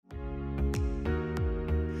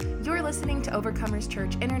listening to Overcomers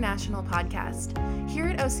Church International podcast. Here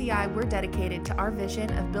at OCI, we're dedicated to our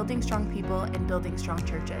vision of building strong people and building strong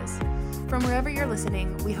churches. From wherever you're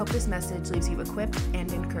listening, we hope this message leaves you equipped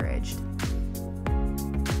and encouraged.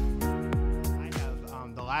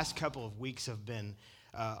 The last couple of weeks have been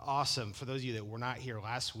awesome. For those of you that were not here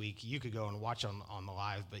last week, you could go and watch on the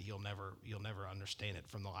live, but you'll never understand it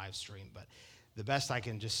from the live stream. But the best I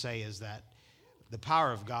can just say is that the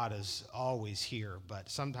power of God is always here, but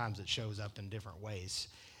sometimes it shows up in different ways,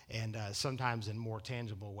 and sometimes in more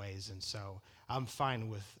tangible ways. And so I'm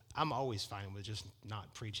always fine with just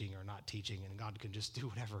not preaching or not teaching, and God can just do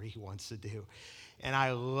whatever he wants to do. And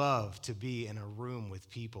I love to be in a room with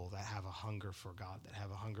people that have a hunger for God, that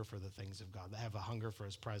have a hunger for the things of God, that have a hunger for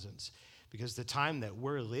his presence. Because the time that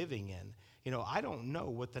we're living in, I don't know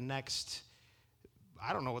what the next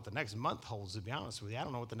month holds, to be honest with you. I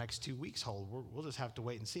don't know what the next 2 weeks hold. We'll just have to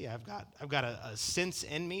wait and see. I've got a sense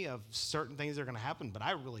in me of certain things that are going to happen, but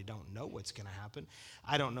I really don't know what's going to happen.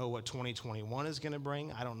 I don't know what 2021 is going to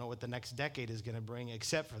bring. I don't know what the next decade is going to bring,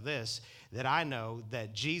 except for this, that I know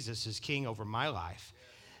that Jesus is king over my life,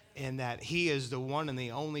 and that he is the one and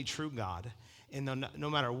the only true God. And no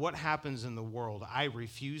matter what happens in the world, I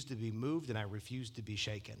refuse to be moved and I refuse to be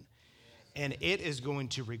shaken. And it is going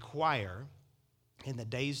to require, in the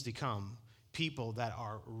days to come, people that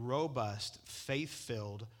are robust,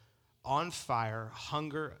 faith-filled, on fire,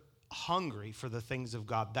 hungry for the things of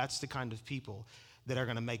God. That's the kind of people that are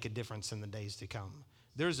going to make a difference in the days to come.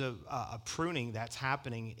 There's a pruning that's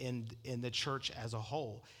happening in the church as a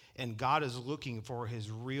whole, and God is looking for his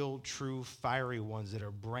real, true, fiery ones that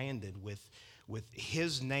are branded with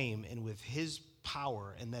his name and with his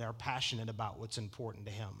power, and that are passionate about what's important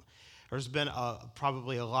to him. There's been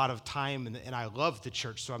probably a lot of time, and I love the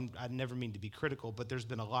church, so I never mean to be critical, but there's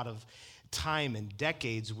been a lot of time and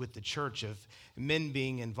decades with the church of men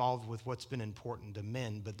being involved with what's been important to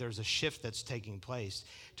men, but there's a shift that's taking place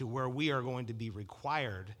to where we are going to be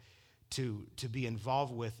required to be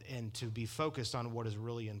involved with and to be focused on what is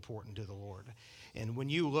really important to the Lord. And when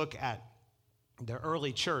you look at the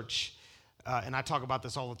early church, and I talk about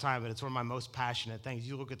this all the time, but it's one of my most passionate things.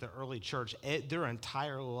 You look at the early church, their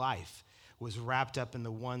entire life was wrapped up in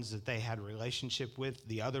the ones that they had a relationship with,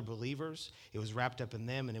 the other believers. It was wrapped up in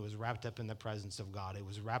them, and it was wrapped up in the presence of God. It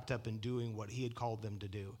was wrapped up in doing what he had called them to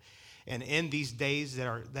do. And in these days that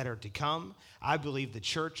are to come, I believe the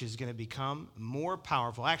church is going to become more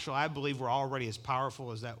powerful. Actually, I believe we're already as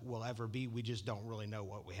powerful as that will ever be. We just don't really know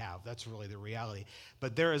what we have. That's really the reality.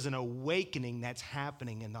 But there is an awakening that's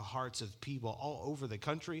happening in the hearts of people all over the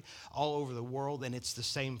country, all over the world, and it's the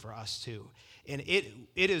same for us too. And it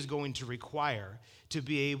is going to require to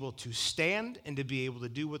be able to stand and to be able to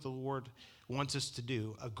do what the Lord wants us to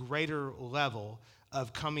do, a greater level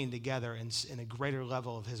of coming together in a greater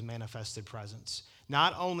level of his manifested presence.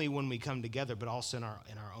 Not only when we come together, but also in our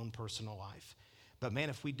own personal life. But man,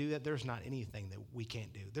 if we do that, there's not anything that we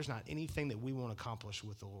can't do. There's not anything that we won't accomplish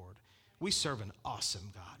with the Lord. We serve an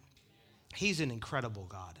awesome God. He's an incredible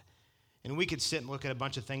God. And we could sit and look at a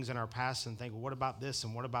bunch of things in our past and think, well, what about this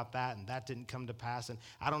and what about that? And that didn't come to pass. And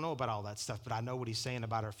I don't know about all that stuff, but I know what he's saying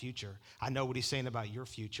about our future. I know what he's saying about your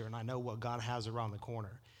future, and I know what God has around the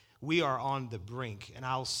corner. We are on the brink, and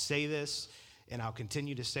I'll say this, and I'll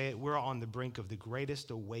continue to say it. We're on the brink of the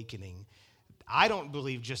greatest awakening I don't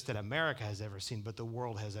believe just that America has ever seen, but the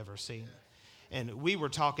world has ever seen. And we were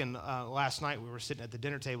talking last night, we were sitting at the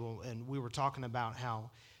dinner table, and we were talking about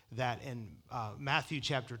how that in Matthew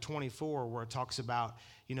chapter 24, where it talks about,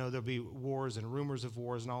 there'll be wars and rumors of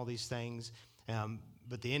wars and all these things,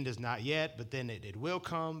 but the end is not yet, but then it will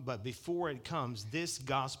come. But before it comes, this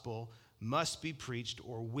gospel must be preached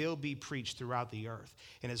or will be preached throughout the earth.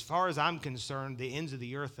 And as far as I'm concerned, the ends of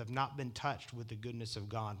the earth have not been touched with the goodness of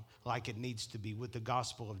God like it needs to be with the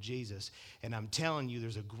gospel of Jesus. And I'm telling you,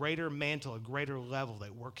 there's a greater mantle, a greater level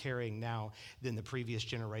that we're carrying now than the previous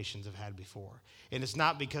generations have had before. And it's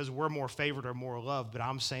not because we're more favored or more loved, but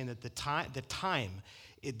I'm saying that the time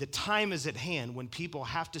is at hand when people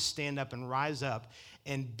have to stand up and rise up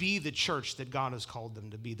and be the church that God has called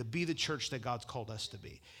them to be the church that God's called us to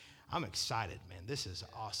be. I'm excited, man. This is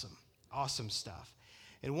awesome. Awesome stuff.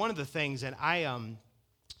 And one of the things that I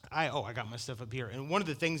got my stuff up here. And one of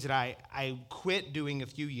the things that I quit doing a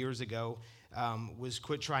few years ago was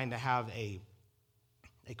quit trying to have a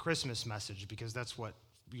Christmas message, because that's what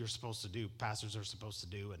you're supposed to do. Pastors are supposed to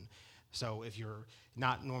do. And so if you're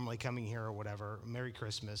not normally coming here or whatever, Merry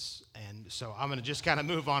Christmas. And so I'm going to just kind of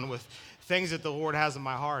move on with things that the Lord has in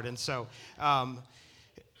my heart. And so,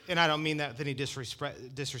 and I don't mean that with any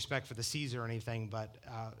disrespect for the Caesar or anything, but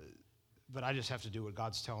but I just have to do what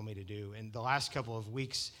God's telling me to do. And the last couple of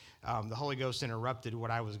weeks, the Holy Ghost interrupted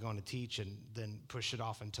what I was going to teach and then pushed it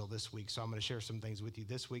off until this week. So I'm going to share some things with you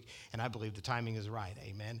this week, and I believe the timing is right.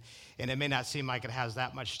 Amen. And it may not seem like it has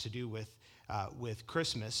that much to do with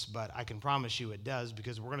Christmas, but I can promise you it does,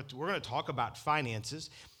 because we're going to talk about finances.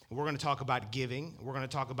 We're going to talk about giving. We're going to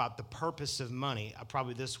talk about the purpose of money.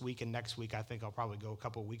 Probably this week and next week, I think I'll probably go a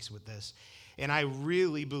couple of weeks with this. And I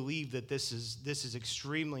really believe that this is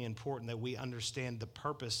extremely important, that we understand the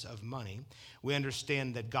purpose of money. We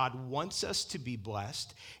understand that God wants us to be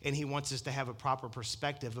blessed, and he wants us to have a proper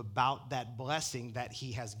perspective about that blessing that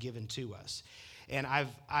he has given to us. And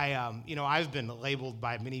I've been labeled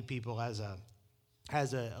by many people as a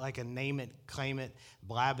like a name it, claim it,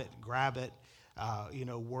 blab it, grab it,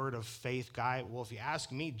 word of faith guy. Well, if you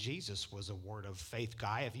ask me, Jesus was a word of faith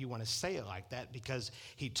guy, if you want to say it like that, because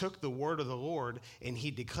he took the word of the Lord and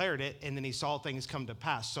he declared it, and then he saw things come to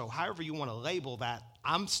pass. So however you want to label that,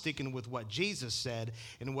 I'm sticking with what Jesus said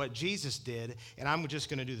and what Jesus did, and I'm just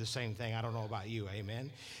going to do the same thing. I don't know about you, amen?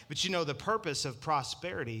 But the purpose of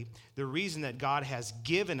prosperity, the reason that God has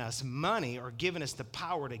given us money or given us the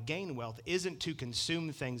power to gain wealth, isn't to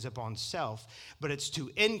consume things upon self, but it's to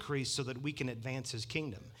increase so that we can advance his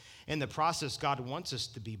kingdom. In the process, God wants us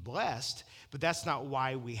to be blessed, but that's not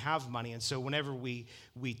why we have money. And so whenever we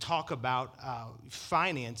talk about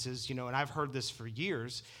finances, and I've heard this for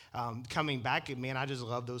years, coming back, man, I just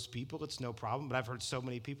love those people. It's no problem. But I've heard so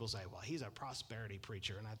many people say, well, he's a prosperity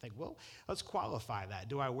preacher. And I think, well, let's qualify that.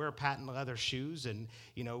 Do I wear patent leather shoes and,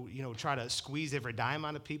 try to squeeze every dime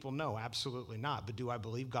out of people? No, absolutely not. But do I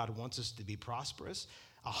believe God wants us to be prosperous?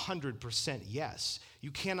 100% yes.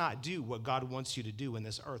 You cannot do what God wants you to do in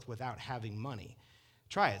this earth without having money.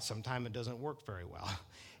 Try it. Sometime it doesn't work very well.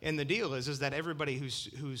 And the deal is that everybody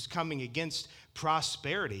who's coming against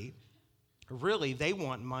prosperity, really, they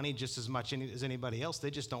want money just as much as anybody else.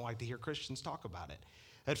 They just don't like to hear Christians talk about it.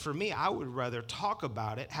 But for me, I would rather talk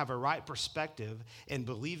about it, have a right perspective, and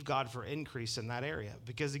believe God for increase in that area.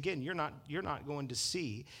 Because again, you're not going to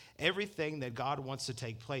see everything that God wants to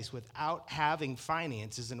take place without having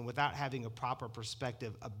finances and without having a proper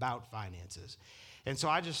perspective about finances. And so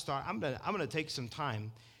I just thought I'm gonna take some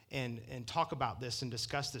time and talk about this and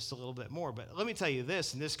discuss this a little bit more. But let me tell you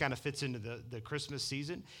this, and this kind of fits into the Christmas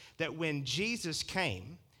season, that when Jesus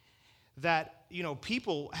came, that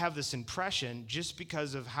people have this impression, just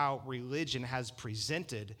because of how religion has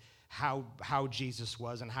presented how Jesus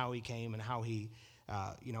was and how he came and how he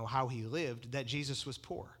lived, that Jesus was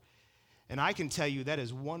poor. And I can tell you that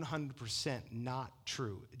is 100% not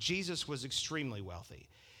true. Jesus was extremely wealthy,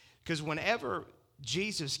 because whenever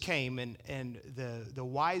Jesus came and the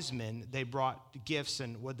wise men, they brought gifts,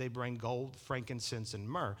 and what they bring? Gold, frankincense, and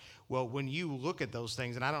myrrh. Well, when you look at those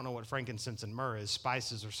things, and I don't know what frankincense and myrrh is,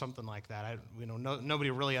 spices or something like that.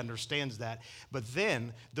 Nobody really understands that. But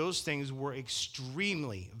then those things were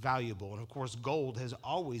extremely valuable, and of course, gold has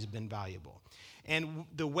always been valuable. And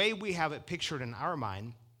the way we have it pictured in our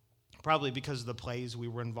mind, probably because of the plays we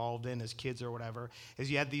were involved in as kids or whatever, is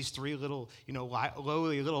you had these three little,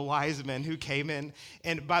 lowly little wise men who came in.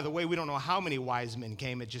 And by the way, we don't know how many wise men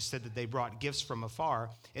came. It just said that they brought gifts from afar.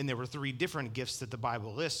 And there were three different gifts that the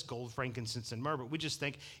Bible lists: gold, frankincense, and myrrh. But we just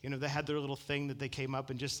think, they had their little thing that they came up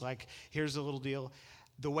and just like, here's a little deal.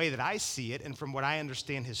 The way that I see it, and from what I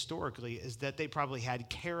understand historically, is that they probably had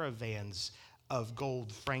caravans of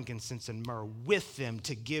gold, frankincense, and myrrh with them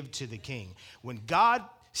to give to the king. When God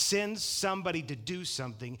sends somebody to do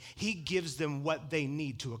something, he gives them what they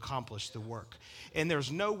need to accomplish the work. And there's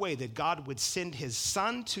no way that God would send his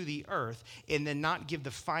son to the earth and then not give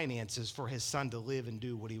the finances for his son to live and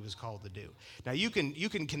do what he was called to do. Now, you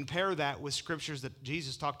can compare that with scriptures that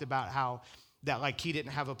Jesus talked about, how that like he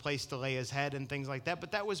didn't have a place to lay his head and things like that,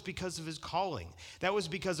 but that was because of his calling. That was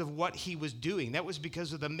because of what he was doing. That was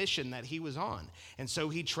because of the mission that he was on. And so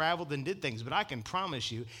he traveled and did things. But I can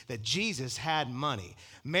promise you that Jesus had money.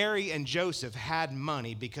 Mary and Joseph had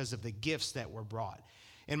money because of the gifts that were brought.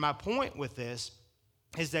 And my point with this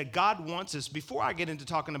is that God wants us, before I get into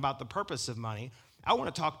talking about the purpose of money, I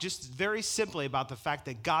want to talk just very simply about the fact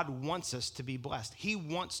that God wants us to be blessed. He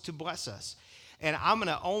wants to bless us. And I'm going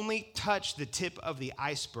to only touch the tip of the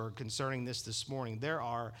iceberg concerning this morning. There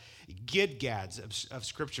are gidgads of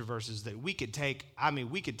scripture verses that we could take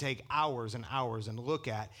hours and hours and look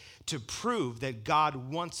at to prove that God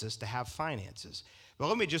wants us to have finances. But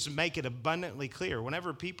let me just make it abundantly clear.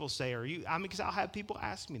 Whenever people say, because I'll have people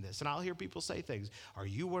ask me this, and I'll hear people say things, are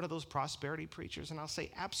you one of those prosperity preachers? And I'll say,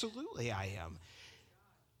 absolutely I am.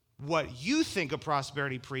 What you think a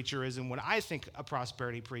prosperity preacher is and what I think a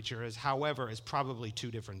prosperity preacher is, however, is probably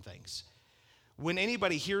two different things. When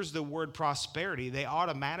anybody hears the word prosperity, and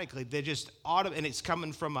it's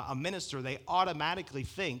coming from a minister, they automatically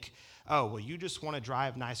think, oh, well, you just want to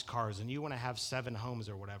drive nice cars and you want to have 7 homes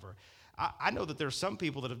or whatever. I know that there's some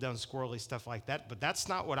people that have done squirrely stuff like that, but that's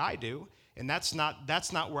not what I do, and that's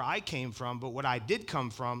not where I came from. But what I did come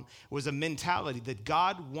from was a mentality that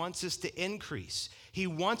God wants us to increase. He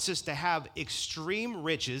wants us to have extreme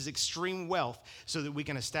riches, extreme wealth, so that we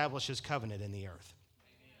can establish his covenant in the earth.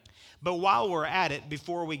 But while we're at it,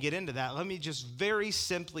 before we get into that, let me just very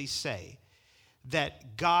simply say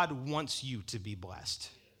that God wants you to be blessed.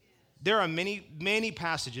 There are many, many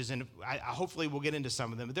passages, and hopefully we'll get into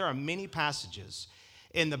some of them, but there are many passages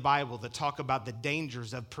in the Bible that talk about the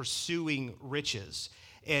dangers of pursuing riches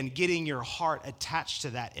and getting your heart attached to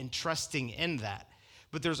that and trusting in that.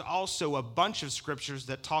 But there's also a bunch of scriptures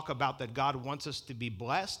that talk about that God wants us to be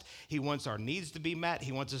blessed. He wants our needs to be met.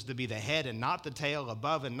 He wants us to be the head and not the tail,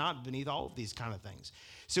 above and not beneath, all of these kind of things.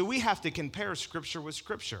 So we have to compare scripture with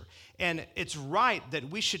scripture. And it's right that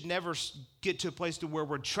we should never get to a place to where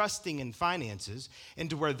we're trusting in finances and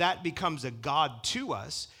to where that becomes a God to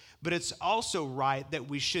us. But it's also right that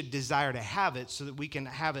we should desire to have it so that we can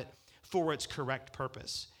have it for its correct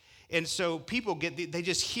purpose. And so people they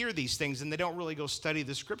just hear these things and they don't really go study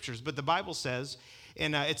the scriptures. But the Bible says,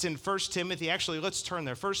 and it's in 1 Timothy, actually, let's turn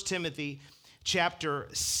there. 1 Timothy chapter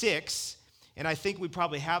 6, and I think we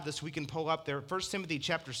probably have this. We can pull up there. 1 Timothy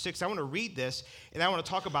chapter 6, I want to read this, and I want to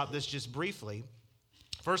talk about this just briefly.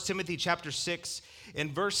 1 Timothy chapter 6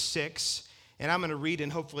 and verse 6, and I'm going to read,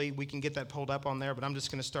 and hopefully we can get that pulled up on there, but I'm just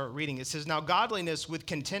going to start reading. It says, "Now godliness with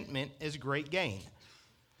contentment is great gain.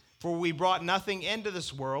 For we brought nothing into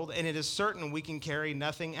this world, and it is certain we can carry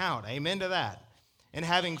nothing out." Amen to that. "And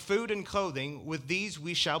having food and clothing, with these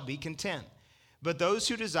we shall be content. But those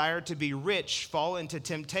who desire to be rich fall into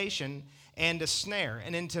temptation and a snare,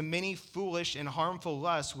 and into many foolish and harmful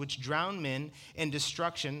lusts, which drown men in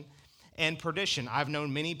destruction and perdition. I've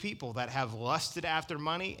known many people that have lusted after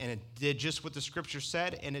money, and it did just what the scripture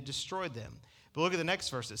said, and it destroyed them." But look at the next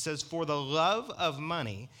verse. It says, "For the love of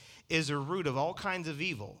money is a root of all kinds of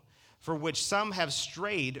evil, for which some have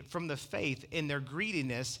strayed from the faith in their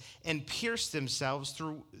greediness and pierced themselves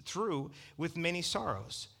through with many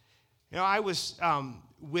sorrows." You know, I was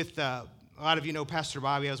with, a lot of you know Pastor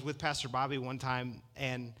Bobby. I was with Pastor Bobby one time,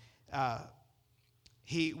 and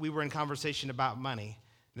we were in conversation about money.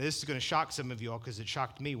 Now, this is going to shock some of you all because it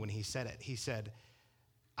shocked me when he said it. He said,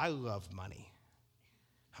 "I love money."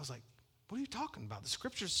 I was like, "What are you talking about? The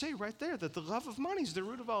scriptures say right there that the love of money is the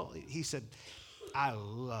root of all." He said, "I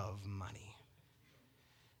love money."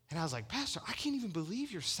 And I was like, "Pastor, I can't even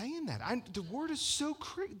believe you're saying that. The word is so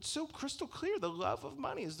crystal clear. The love of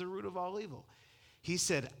money is the root of all evil." He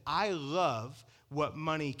said, "I love what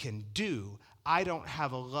money can do. I don't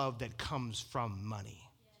have a love that comes from money."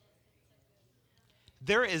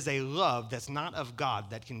 There is a love that's not of God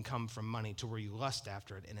that can come from money to where you lust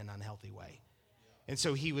after it in an unhealthy way. And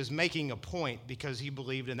so he was making a point because he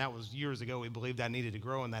believed, and that was years ago, he believed I needed to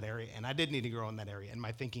grow in that area, and I did need to grow in that area in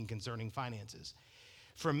my thinking concerning finances.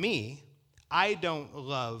 For me, I don't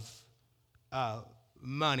love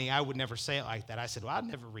money. I would never say it like that. I said, "Well, I'd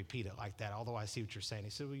never repeat it like that, although I see what you're saying." He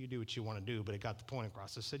said, "Well, you do what you want to do," but it got the point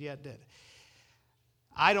across. I said, "Yeah, it did."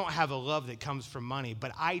 I don't have a love that comes from money,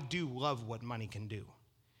 but I do love what money can do.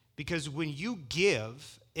 Because when you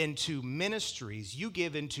give into ministries, you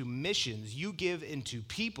give into missions, you give into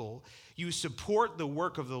people, you support the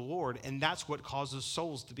work of the Lord, and that's what causes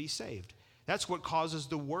souls to be saved. That's what causes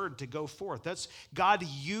the word to go forth. God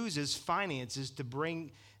uses finances to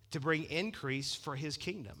bring increase for his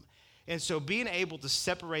kingdom. And so being able to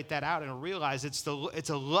separate that out and realize it's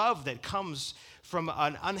a love that comes from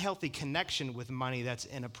an unhealthy connection with money that's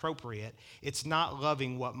inappropriate. It's not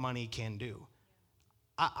loving what money can do.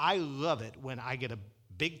 I love it when I get a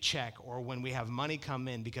big check or when we have money come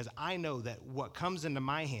in, because I know that what comes into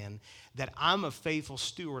my hand, that I'm a faithful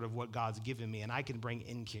steward of what God's given me, and I can bring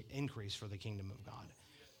increase for the kingdom of God.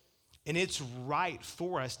 And it's right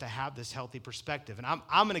for us to have this healthy perspective. And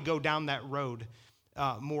I'm going to go down that road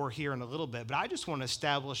more here in a little bit, but I just want to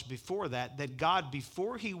establish before that God,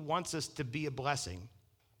 before he wants us to be a blessing,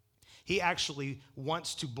 he actually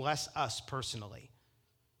wants to bless us personally.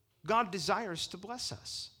 God desires to bless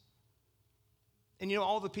us. And you know,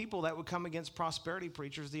 all the people that would come against prosperity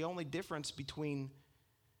preachers, the only difference between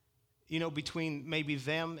maybe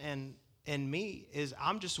them and me is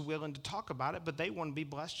I'm just willing to talk about it, but they want to be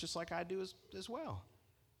blessed just like I do as well.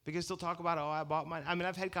 Because they'll talk about, I bought mine. I mean,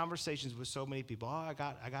 I've had conversations with so many people. I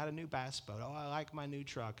got a new bass boat. I like my new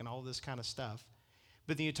truck and all this kind of stuff.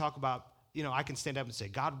 But then you talk about I can stand up and say,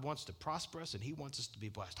 God wants to prosper us and he wants us to be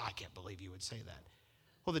blessed. I can't believe you would say that.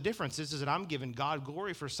 Well, the difference is that I'm giving God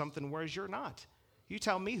glory for something, whereas you're not. You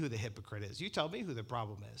tell me who the hypocrite is. You tell me who the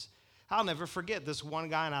problem is. I'll never forget this one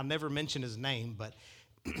guy, and I'll never mention his name, but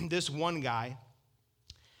this one guy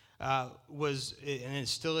was, and it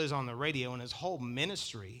still is on the radio, and his whole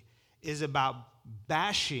ministry is about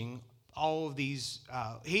bashing all of these,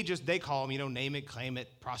 they call them, name it, claim it,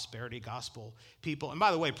 prosperity gospel people. And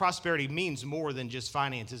by the way, prosperity means more than just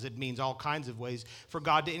finances. It means all kinds of ways for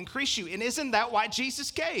God to increase you. And isn't that why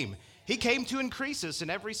Jesus came? He came to increase us in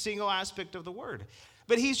every single aspect of the word.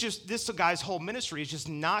 But this guy's whole ministry is just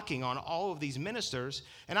knocking on all of these ministers.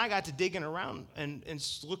 And I got to digging around and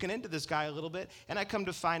looking into this guy a little bit. And I come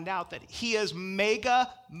to find out that he has mega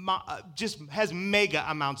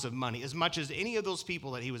amounts of money, as much as any of those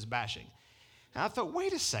people that he was bashing. And I thought,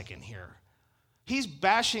 wait a second here. He's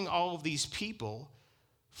bashing all of these people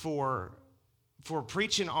for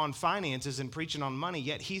preaching on finances and preaching on money,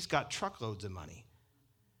 yet he's got truckloads of money.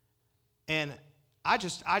 And I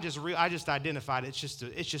just identified it's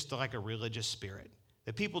just like a religious spirit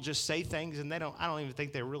that people just say things and I don't even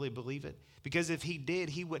think they really believe it, because if he did,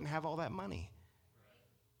 he wouldn't have all that money.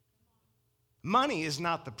 Money is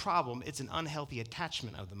not the problem. It's an unhealthy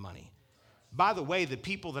attachment of the money. By the way, the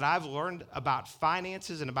people that I've learned about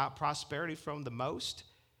finances and about prosperity from the most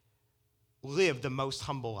live the most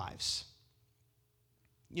humble lives.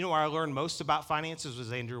 You know where I learned most about finances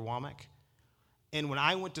was Andrew Womack. And when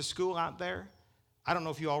I went to school out there, I don't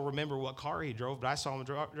know if you all remember what car he drove, but I saw him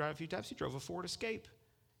drive a few times. He drove a Ford Escape.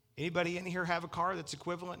 Anybody in here have a car that's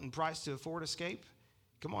equivalent in price to a Ford Escape?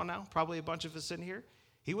 Come on now, probably a bunch of us in here.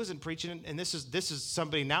 He wasn't preaching, and this is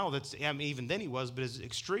somebody now that's, even then he was, but is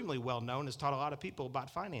extremely well known, has taught a lot of people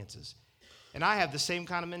about finances. And I have the same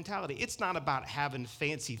kind of mentality. It's not about having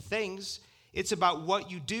fancy things. It's about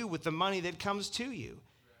what you do with the money that comes to you.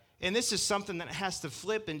 And this is something that has to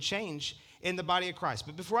flip and change in the body of Christ.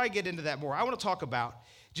 But before I get into that more, I want to talk about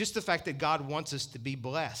just the fact that God wants us to be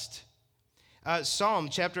blessed. Psalm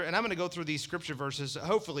chapter, and I'm going to go through these scripture verses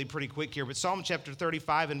hopefully pretty quick here, but Psalm chapter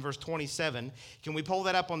 35 and verse 27. Can we pull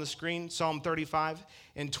that up on the screen? Psalm 35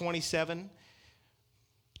 and 27.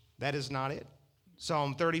 That is not it.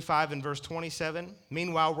 Psalm 35 and verse 27.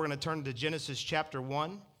 Meanwhile, we're going to turn to Genesis chapter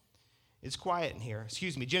 1. It's quiet in here.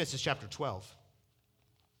 Genesis chapter 12.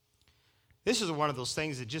 This is one of those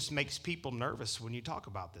things that just makes people nervous when you talk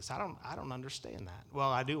about this. I don't understand that. Well,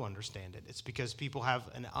 I do understand it. It's because people have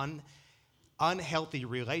an unhealthy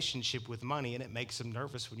relationship with money, and it makes them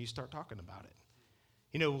nervous when you start talking about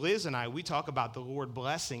it. Liz and I, we talk about the Lord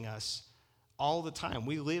blessing us all the time.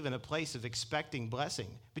 We live in a place of expecting blessing.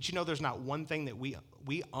 But there's not one thing that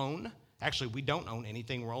we own. Actually, we don't own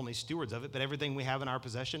anything. We're only stewards of it. But everything we have in our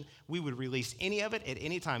possession, we would release any of it at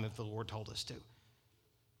any time if the Lord told us to.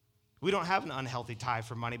 We don't have an unhealthy tie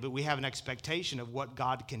for money, but we have an expectation of what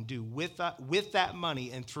God can do with that money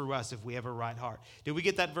and through us if we have a right heart. Did we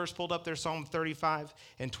get that verse pulled up there, Psalm 35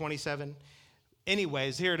 and 27?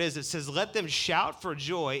 Anyways, here it is. It says, "Let them shout for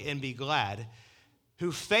joy and be glad,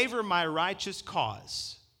 who favor my righteous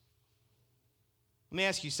cause." Let me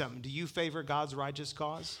ask you something. Do you favor God's righteous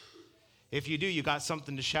cause? If you do, you got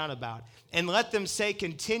something to shout about. "And let them say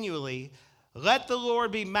continually, let the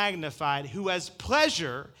Lord be magnified, who has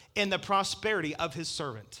pleasure in the prosperity of his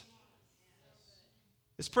servant."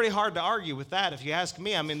 It's pretty hard to argue with that if you ask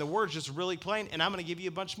me. The word's just really plain, and I'm going to give you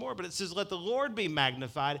a bunch more, but it says, let the Lord be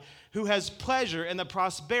magnified, who has pleasure in the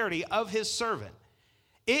prosperity of his servant.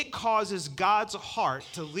 It causes God's heart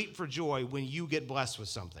to leap for joy when you get blessed with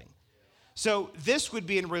something. So this would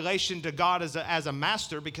be in relation to God as a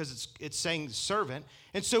master, because it's saying servant.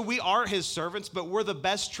 And so we are his servants, but we're the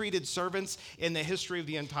best treated servants in the history of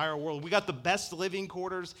the entire world. We got the best living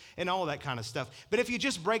quarters and all that kind of stuff. But if you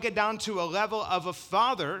just break it down to a level of a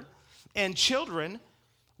father and children,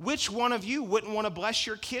 which one of you wouldn't want to bless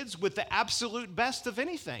your kids with the absolute best of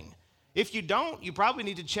anything? If you don't, you probably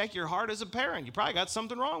need to check your heart as a parent. You probably got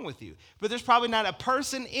something wrong with you. But there's probably not a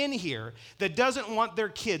person in here that doesn't want their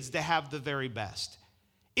kids to have the very best.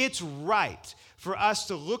 It's right for us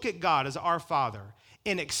to look at God as our Father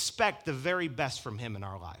and expect the very best from him in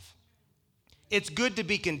our life. It's good to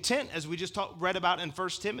be content, as we just read about in 1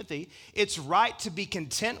 Timothy. It's right to be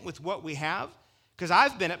content with what we have, because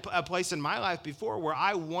I've been at a place in my life before where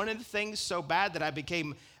I wanted things so bad that I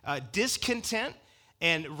became discontent.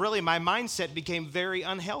 And really, my mindset became very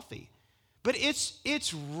unhealthy. But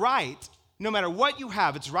it's right, no matter what you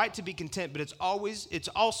have, it's right to be content, but it's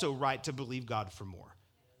also right to believe God for more.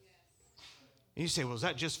 And you say, well, is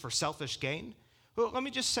that just for selfish gain? Well, let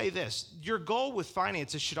me just say this. Your goal with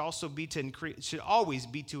finances should always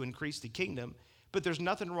be to increase the kingdom, but there's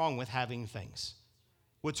nothing wrong with having things.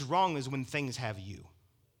 What's wrong is when things have you.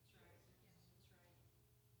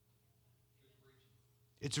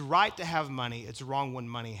 It's right to have money. It's wrong when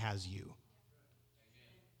money has you.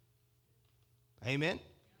 Amen?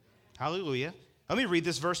 Hallelujah. Let me read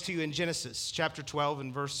this verse to you in Genesis chapter 12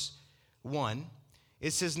 and verse 1.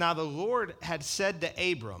 It says, "Now the Lord had said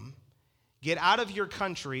to Abram, get out of your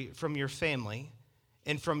country, from your family,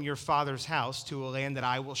 and from your father's house to a land that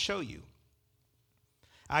I will show you.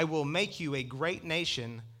 I will make you a great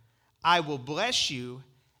nation. I will bless you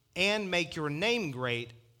and make your name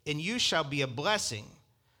great, and you shall be a blessing.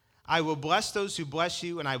 I will bless those who bless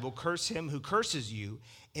you, and I will curse him who curses you,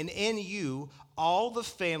 and in you all the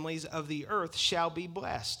families of the earth shall be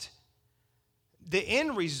blessed." The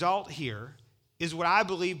end result here is what I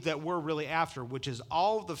believe that we're really after, which is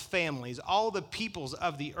all the families, all the peoples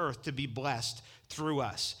of the earth to be blessed through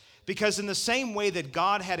us. Because in the same way that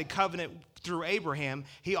God had a covenant through Abraham,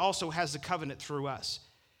 he also has a covenant through us.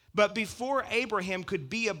 But before Abraham could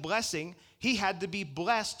be a blessing, he had to be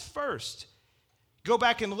blessed first. Go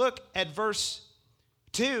back and look at verse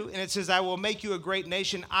 2, and it says, "I will make you a great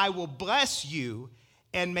nation. I will bless you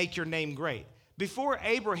and make your name great." Before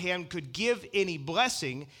Abraham could give any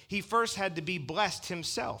blessing, he first had to be blessed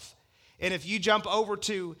himself. And if you jump over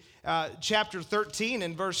to chapter 13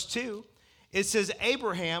 and verse 2, it says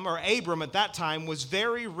Abraham, or Abram at that time, was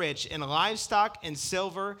very rich in livestock and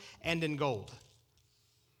silver and in gold.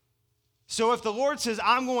 So if the Lord says,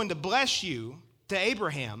 "I'm going to bless you," to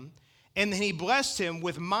Abraham, and then he blessed him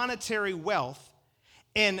with monetary wealth,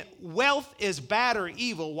 and wealth is bad or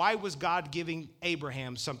evil, why was God giving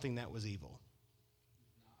Abraham something that was evil?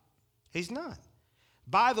 He's not.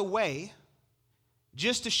 By the way,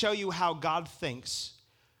 just to show you how God thinks,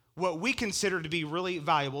 what we consider to be really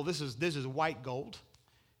valuable, this is white gold.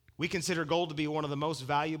 We consider gold to be one of the most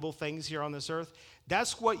valuable things here on this earth.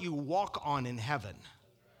 That's what you walk on in heaven.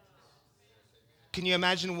 Can you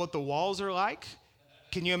imagine what the walls are like?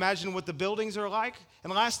 Can you imagine what the buildings are like?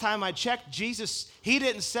 And last time I checked, Jesus, he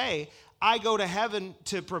didn't say, "I go to heaven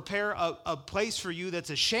to prepare a place for you that's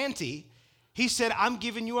a shanty." He said, "I'm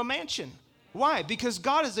giving you a mansion." Why? Because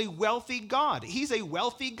God is a wealthy God. He's a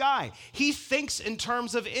wealthy guy. He thinks in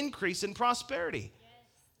terms of increase and prosperity.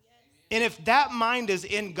 And if that mind is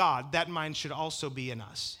in God, that mind should also be in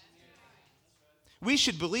us. We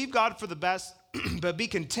should believe God for the best, but be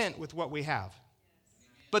content with what we have.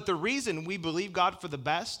 But the reason we believe God for the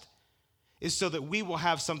best is so that we will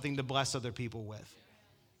have something to bless other people with.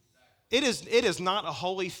 It is not a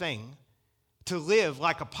holy thing to live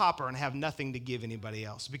like a pauper and have nothing to give anybody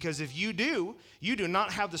else. Because if you do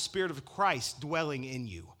not have the Spirit of Christ dwelling in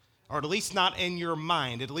you, or at least not in your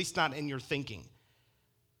mind, at least not in your thinking.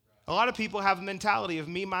 A lot of people have a mentality of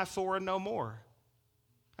me, my, four, and no more.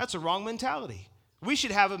 That's a wrong mentality. We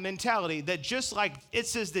should have a mentality that just like it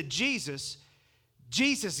says that Jesus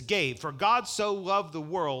gave, for God so loved the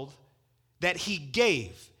world that he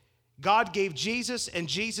gave. God gave Jesus, and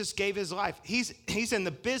Jesus gave his life. He's in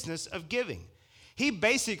the business of giving. He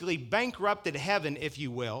basically bankrupted heaven, if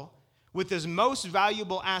you will, with his most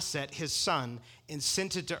valuable asset, his son, and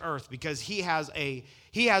sent it to earth because he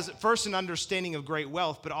has first an understanding of great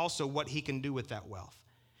wealth, but also what he can do with that wealth.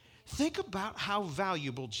 Think about how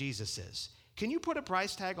valuable Jesus is. Can you put a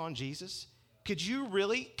price tag on Jesus? Could you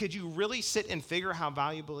really sit and figure how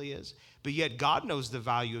valuable he is? But yet God knows the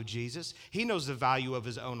value of Jesus. He knows the value of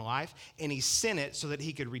his own life, and he sent it so that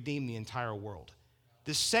he could redeem the entire world.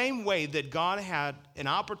 The same way that God had an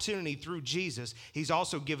opportunity through Jesus, he's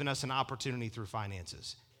also given us an opportunity through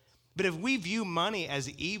finances. But if we view money as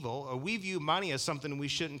evil, or we view money as something we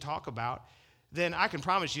shouldn't talk about, then I can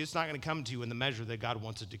promise you it's not going to come to you in the measure that God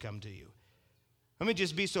wants it to come to you. Let me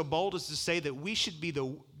just be so bold as to say that we should be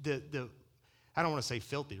the I don't want to say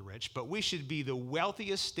filthy rich, but we should be the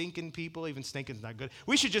wealthiest stinking people. Even stinking's not good.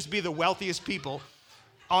 We should just be the wealthiest people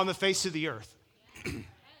on the face of the earth.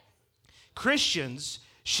 Christians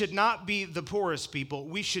should not be the poorest people.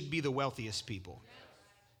 We should be the wealthiest people.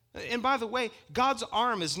 And by the way, God's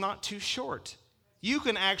arm is not too short. You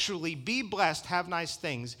can actually be blessed, have nice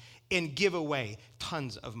things, and give away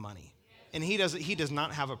tons of money. And he does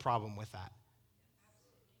not have a problem with that.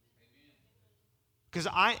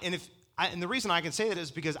 And the reason I can say that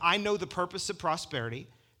is because I know the purpose of prosperity,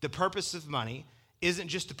 the purpose of money isn't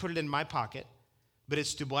just to put it in my pocket, but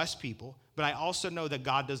it's to bless people. But I also know that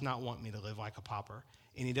God does not want me to live like a pauper,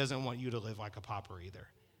 and he doesn't want you to live like a pauper either.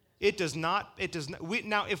 It does not.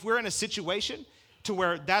 Now, if we're in a situation to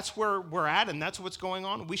where that's where we're at and that's what's going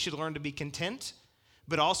on, we should learn to be content.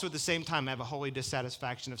 but also at the same time have a holy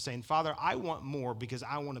dissatisfaction of saying, Father, I want more because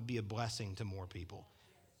I want to be a blessing to more people.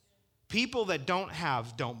 People that don't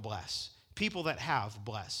have, don't bless. People that have,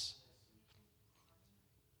 bless.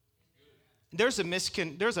 There's a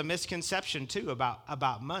misconception, too,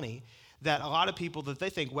 about money, that a lot of people, that they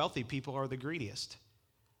think wealthy people are the greediest.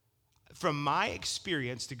 From my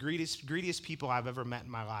experience, the greediest people I've ever met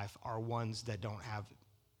in my life are ones that don't have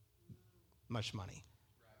much money.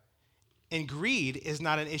 And greed is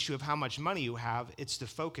not an issue of how much money you have, it's the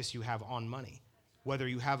focus you have on money, whether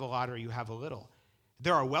you have a lot or you have a little.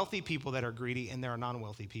 There are wealthy people that are greedy, and there are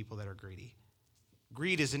non-wealthy people that are greedy.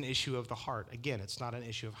 Greed is an issue of the heart. Again, it's not an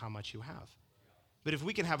issue of how much you have. But if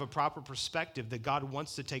we can have a proper perspective that God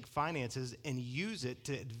wants to take finances and use it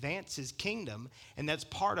to advance his kingdom, and that's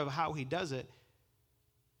part of how he does it,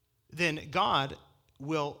 then God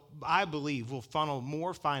will, I believe, will funnel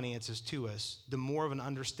more finances to us, the more of an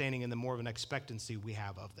understanding and the more of an expectancy we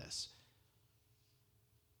have of this.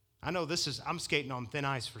 I know I'm skating on thin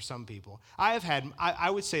ice for some people. I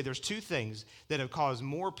would say there's two things that have caused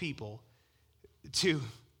more people to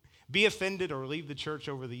be offended or leave the church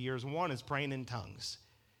over the years. One is praying in tongues,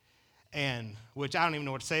 and which I don't even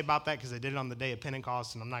know what to say about that because I did it on the day of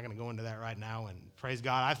Pentecost, and I'm not going to go into that right now. And praise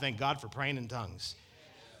God, I thank God for praying in tongues.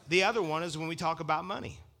 The other one is when we talk about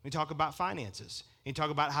money, we talk about finances, and talk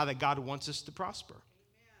about how that God wants us to prosper.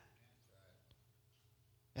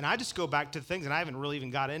 And I just go back to things, and I haven't really even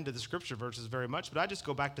got into the scripture verses very much, but I just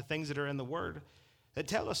go back to things that are in the Word that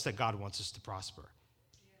tell us that God wants us to prosper.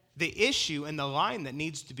 The issue and the line that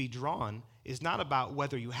needs to be drawn is not about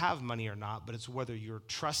whether you have money or not, but it's whether you're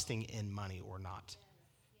trusting in money or not.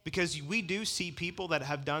 Because we do see people that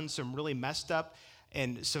have done some really messed up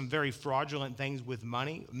and some very fraudulent things with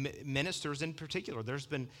money, ministers in particular. There's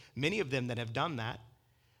been many of them that have done that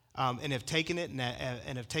and have taken it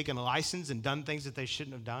and have taken a license and done things that they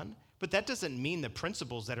shouldn't have done. But that doesn't mean the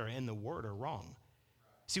principles that are in the Word are wrong.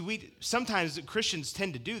 See, sometimes Christians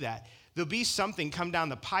tend to do that. There'll be something come down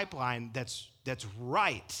the pipeline that's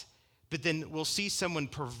right, but then we'll see someone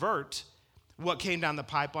pervert what came down the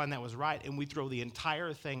pipeline that was right, and we throw the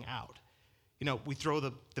entire thing out. You know, we throw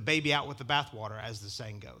the baby out with the bathwater, as the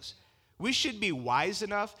saying goes. We should be wise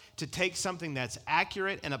enough to take something that's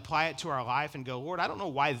accurate and apply it to our life and go, Lord, I don't know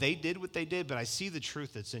why they did what they did, but I see the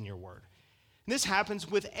truth that's in your word. And this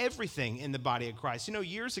happens with everything in the body of Christ. You know,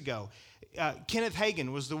 years ago, Kenneth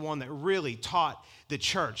Hagin was the one that really taught the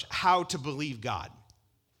church how to believe God.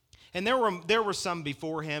 And there were some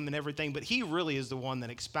before him and everything, but he really is the one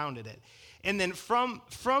that expounded it. And then from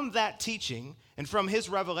that teaching and from his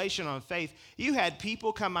revelation on faith, you had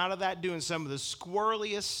people come out of that doing some of the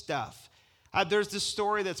squirreliest stuff. There's this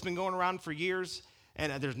story that's been going around for years,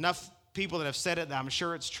 and there's enough people that have said it that I'm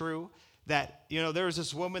sure it's true, that, you know, there was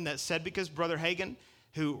this woman that said, because Brother Hagin,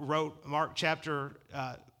 who wrote Mark chapter,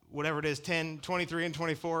 whatever it is, 10, 23, and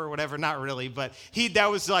 24, or whatever, not really, but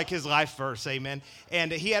that was like his life verse, amen.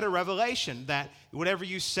 And he had a revelation that whatever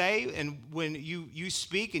you say, and when you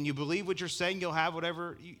speak and you believe what you're saying, you'll have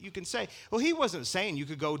whatever you can say. Well, he wasn't saying you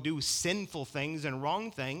could go do sinful things and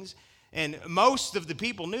wrong things, and most of the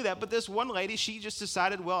people knew that, but this one lady, she just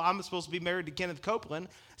decided, well, I'm supposed to be married to Kenneth Copeland,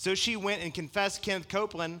 so she went and confessed Kenneth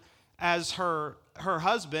Copeland as her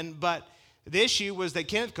husband, but the issue was that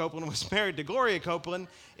Kenneth Copeland was married to Gloria Copeland,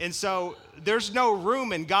 and so there's no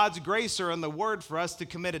room in God's grace or in the Word for us to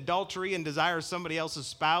commit adultery and desire somebody else's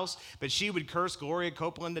spouse, but she would curse Gloria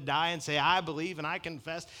Copeland to die and say, I believe and I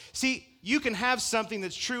confess. See, you can have something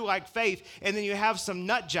that's true like faith, and then you have some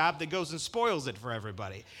nut job that goes and spoils it for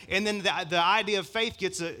everybody. And then the idea of faith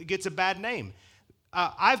gets a bad name.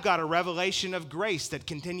 I've got a revelation of grace that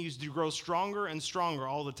continues to grow stronger and stronger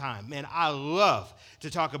all the time. Man, I love to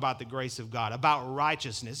talk about the grace of God, about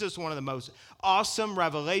righteousness. This is one of the most awesome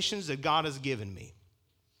revelations that God has given me.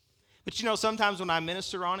 But you know, sometimes when I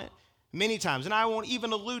minister on it, many times, and I won't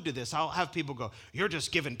even allude to this, I'll have people go, you're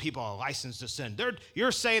just giving people a license to sin.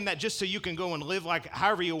 You're saying that just so you can go and live like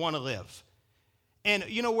however you want to live. And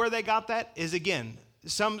you know where they got that? Is, again,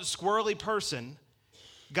 some squirrely person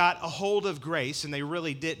got a hold of grace, and they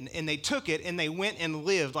really didn't, and they took it and they went and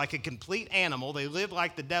lived like a complete animal. They lived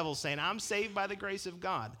like the devil, saying, I'm saved by the grace of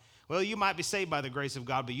God. Well, you might be saved by the grace of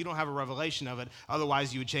God, but you don't have a revelation of it.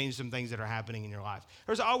 Otherwise, you would change some things that are happening in your life.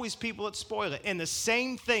 There's always people that spoil it. And the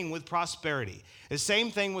same thing with prosperity, the same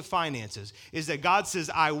thing with finances, is that God says,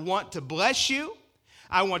 I want to bless you.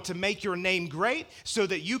 I want to make your name great so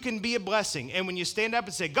that you can be a blessing. And when you stand up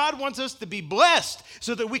and say, God wants us to be blessed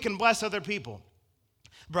so that we can bless other people.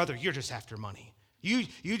 Brother, you're just after money. You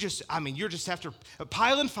just after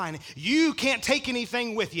piling finance. You can't take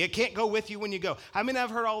anything with you. It can't go with you when you go. I mean,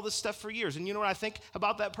 I've heard all this stuff for years. And you know what I think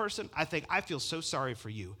about that person? I feel so sorry for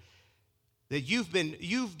you that you've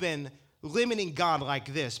been limiting God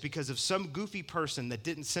like this because of some goofy person that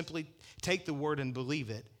didn't simply take the word and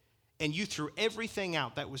believe it. And you threw everything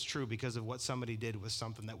out that was true because of what somebody did with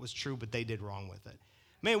something that was true, but they did wrong with it.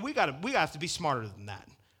 Man, we have to be smarter than that.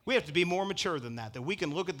 We have to be more mature than that we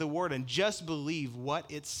can look at the word and just believe what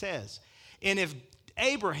it says. And if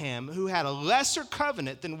Abraham, who had a lesser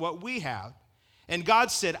covenant than what we have, and God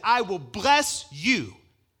said, I will bless you.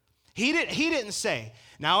 He didn't say,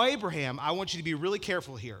 now Abraham, I want you to be really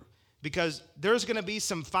careful here because there's going to be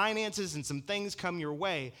some finances and some things come your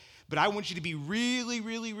way, but I want you to be really,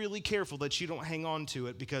 really, really careful that you don't hang on to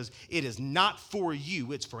it because it is not for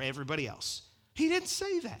you, it's for everybody else. He didn't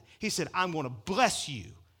say that. He said, I'm going to bless you.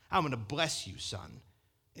 I'm going to bless you, son,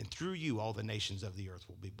 and through you all the nations of the earth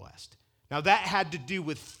will be blessed. Now that had to do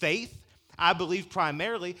with faith, I believe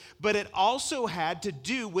primarily, but it also had to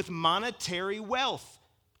do with monetary wealth.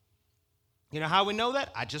 You know how we know that?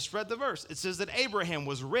 I just read the verse. It says that Abraham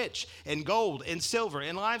was rich in gold and silver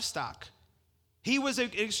and livestock. He was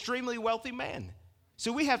an extremely wealthy man.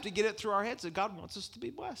 So we have to get it through our heads that God wants us to be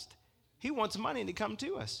blessed. He wants money to come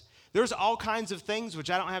to us. There's all kinds of things which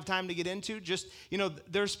I don't have time to get into. Just,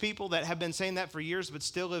 there's people that have been saying that for years but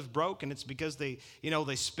still live broke, and it's because they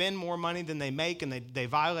spend more money than they make, and they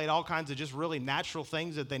violate all kinds of just really natural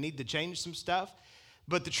things that they need to change some stuff.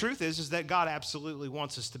 But the truth is that God absolutely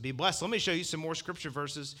wants us to be blessed. Let me show you some more scripture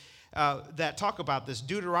verses that talk about this.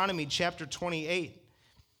 Deuteronomy chapter 28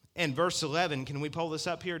 and verse 11. Can we pull this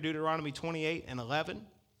up here? Deuteronomy 28 and 11.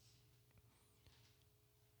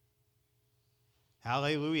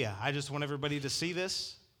 Hallelujah. I just want everybody to see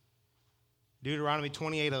this. Deuteronomy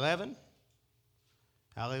 28:11.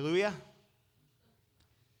 Hallelujah.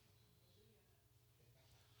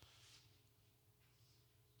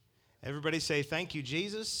 Everybody say, thank you,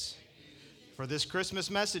 Jesus, for this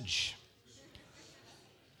Christmas message.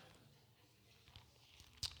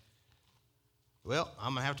 Well,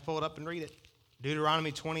 I'm going to have to pull it up and read it.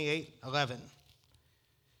 Deuteronomy 28:11.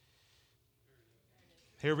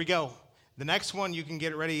 Here we go. The next one you can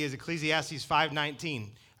get ready is Ecclesiastes 5:19.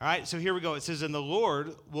 All right, so here we go. It says, and the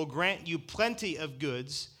Lord will grant you plenty of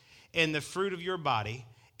goods in the fruit of your body,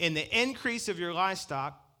 in the increase of your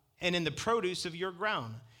livestock, and in the produce of your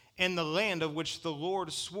ground, and the land of which the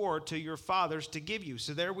Lord swore to your fathers to give you.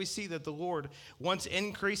 So there we see that the Lord wants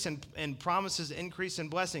increase and promises increase and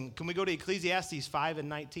blessing. Can we go to Ecclesiastes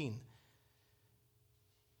 5:19?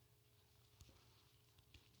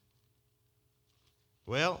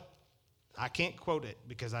 Well, I can't quote it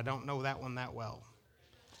because I don't know that one that well.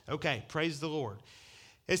 Okay, praise the Lord.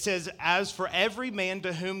 It says, as for every man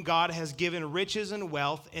to whom God has given riches and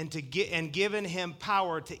wealth and given him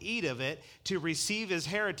power to eat of it, to receive his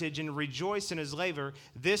heritage and rejoice in his labor,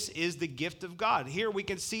 this is the gift of God. Here we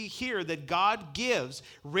can see here that God gives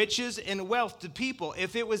riches and wealth to people.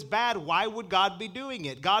 If it was bad, why would God be doing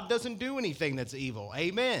it? God doesn't do anything that's evil.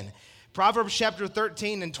 Amen. Proverbs chapter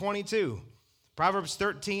 13 and 22. Proverbs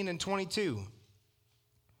 13 and 22.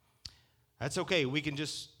 That's okay. We can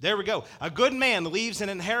there we go. A good man leaves an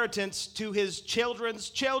inheritance to his children's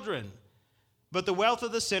children, but the wealth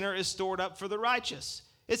of the sinner is stored up for the righteous.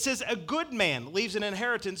 It says a good man leaves an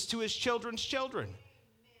inheritance to his children's children.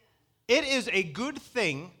 It is a good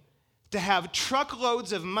thing to have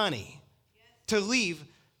truckloads of money to leave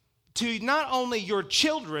to not only your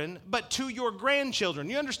children, but to your grandchildren.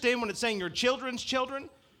 You understand when it's saying your children's children?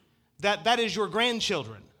 That is your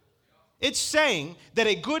grandchildren. It's saying that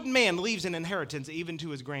a good man leaves an inheritance even to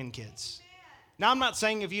his grandkids. Now, I'm not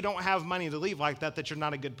saying if you don't have money to leave like that you're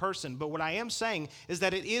not a good person. But what I am saying is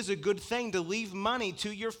that it is a good thing to leave money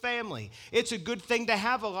to your family. It's a good thing to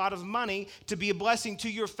have a lot of money to be a blessing to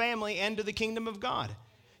your family and to the kingdom of God.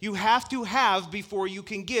 You have to have before you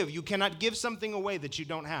can give. You cannot give something away that you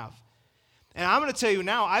don't have. And I'm going to tell you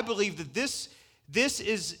now, I believe that this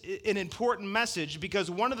is an important message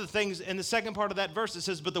because one of the things in the second part of that verse, it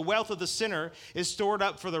says, but the wealth of the sinner is stored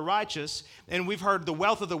up for the righteous. And we've heard the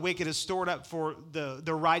wealth of the wicked is stored up for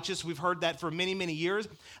the righteous. We've heard that for many, many years.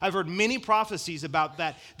 I've heard many prophecies about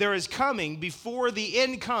that. There is coming, before the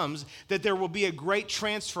end comes, that there will be a great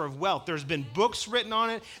transfer of wealth. There's been books written on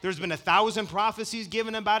it. There's been 1,000 prophecies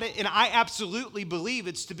given about it. And I absolutely believe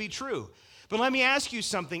it's to be true. But let me ask you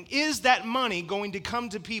something. Is that money going to come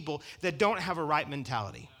to people that don't have a right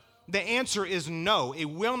mentality? The answer is no. It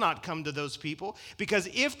will not come to those people because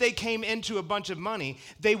if they came into a bunch of money,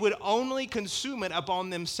 they would only consume it upon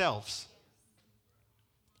themselves.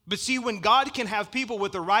 But see, when God can have people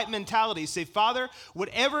with the right mentality say, Father,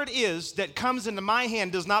 whatever it is that comes into my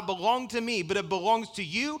hand does not belong to me, but it belongs to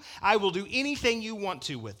you. I will do anything you want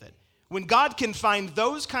to with it. When God can find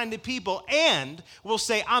those kind of people and will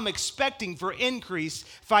say, I'm expecting for increase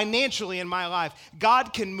financially in my life,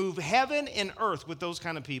 God can move heaven and earth with those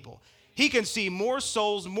kind of people. He can see more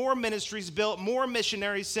souls, more ministries built, more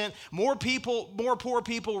missionaries sent, more people, more poor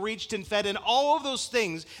people reached and fed, and all of those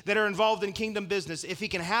things that are involved in kingdom business. If he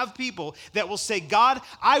can have people that will say, God,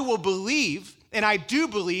 I will believe, and I do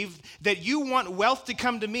believe that you want wealth to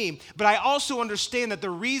come to me, but I also understand that the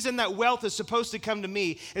reason that wealth is supposed to come to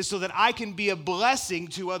me is so that I can be a blessing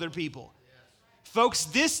to other people. Folks,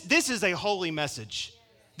 this is a holy message.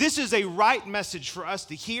 This is a right message for us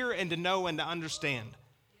to hear and to know and to understand.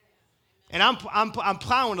 And I'm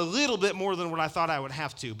plowing a little bit more than what I thought I would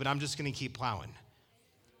have to, but I'm just going to keep plowing.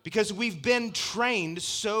 Because we've been trained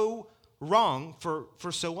so wrong for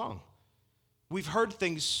so long. We've heard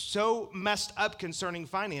things so messed up concerning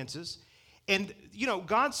finances. And, you know,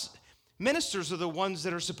 God's ministers are the ones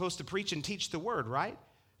that are supposed to preach and teach the word, right?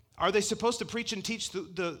 Are they supposed to preach and teach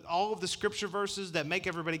all of the scripture verses that make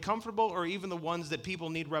everybody comfortable, or even the ones that people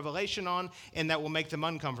need revelation on and that will make them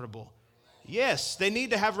uncomfortable? Yes, they need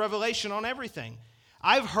to have revelation on everything.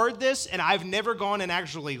 I've heard this, and I've never gone and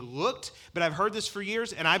actually looked, but I've heard this for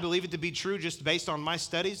years, and I believe it to be true just based on my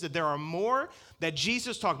studies, that there are more, that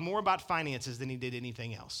Jesus talked more about finances than he did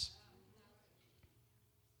anything else.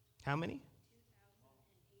 How many?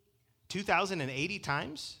 2,080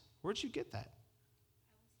 times? Where'd you get that?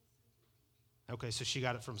 Okay, so she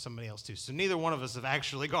got it from somebody else too. So neither one of us have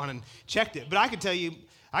actually gone and checked it, but I could tell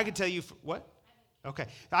you, what? Okay,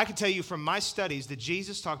 I can tell you from my studies that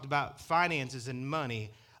Jesus talked about finances and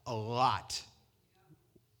money a lot.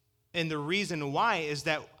 And the reason why is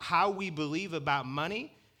that how we believe about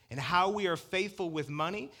money and how we are faithful with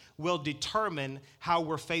money will determine how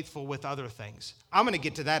we're faithful with other things. I'm going to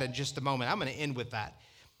get to that in just a moment. I'm going to end with that.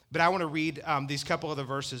 But I want to read these couple of the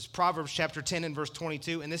verses. Proverbs chapter 10 and verse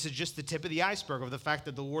 22, and this is just the tip of the iceberg of the fact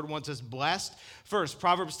that the Lord wants us blessed. First,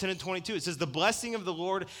 Proverbs 10 and 22, it says, the blessing of the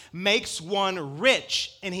Lord makes one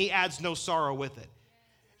rich, and he adds no sorrow with it.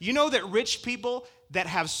 You know that rich people that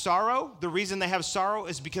have sorrow, the reason they have sorrow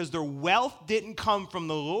is because their wealth didn't come from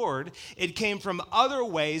the Lord. It came from other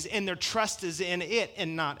ways, and their trust is in it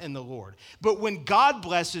and not in the Lord. But when God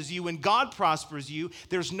blesses you, when God prospers you,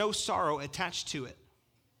 there's no sorrow attached to it.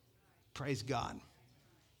 Praise God.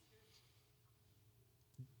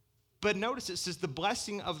 But notice it says the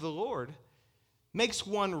blessing of the Lord makes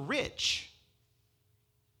one rich.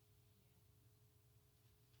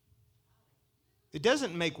 It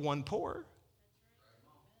doesn't make one poor.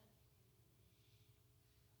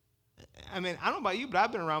 I mean, I don't know about you, but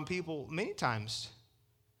I've been around people many times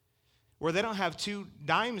where they don't have two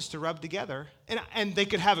dimes to rub together, and they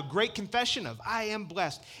could have a great confession of, I am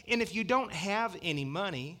blessed. And if you don't have any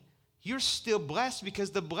money, you're still blessed, because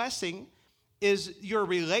the blessing is your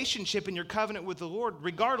relationship and your covenant with the Lord,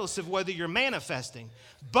 regardless of whether you're manifesting.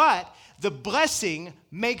 But the blessing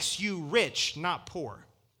makes you rich, not poor.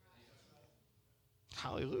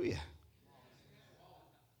 Hallelujah.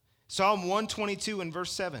 Psalm 122 and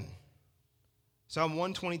verse 7. Psalm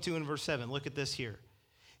 122 and verse 7. Look at this here.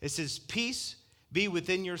 It says, peace be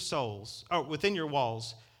within your souls, or within your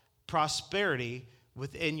walls, prosperity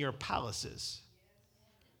within your palaces.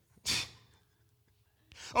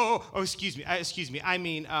 Excuse me. I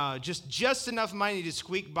mean, just enough money to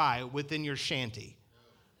squeak by within your shanty.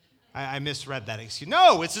 I misread that. Excuse.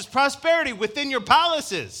 No, it says prosperity within your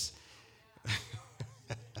palaces.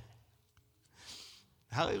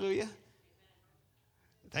 Hallelujah.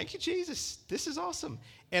 Thank you, Jesus. This is awesome.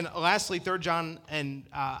 And lastly, 3 John, and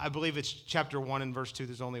I believe it's chapter 1 and verse 2.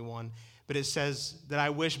 There's only one. But it says that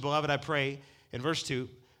I wish, beloved, I pray, in verse 2,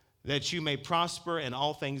 that you may prosper in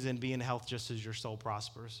all things and be in health just as your soul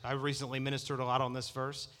prospers. I've recently ministered a lot on this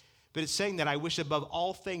verse, but it's saying that I wish above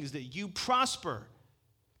all things that you prosper,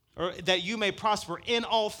 or that you may prosper in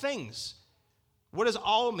all things. What does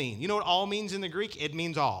all mean? You know what all means in the Greek? It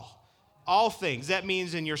means all. All things. That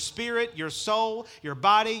means in your spirit, your soul, your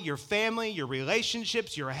body, your family, your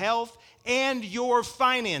relationships, your health, and your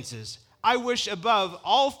finances. I wish above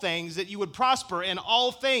all things that you would prosper in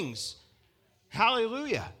all things.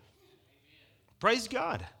 Hallelujah. Praise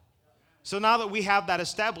God. So now that we have that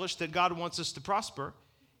established, that God wants us to prosper,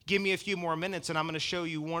 give me a few more minutes and I'm going to show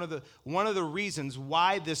you one of the reasons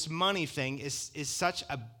why this money thing is such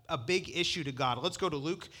a big issue to God. Let's go to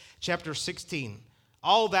Luke chapter 16.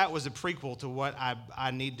 All that was a prequel to what I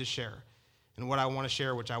need to share and what I want to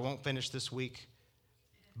share, which I won't finish this week,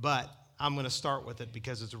 but I'm going to start with it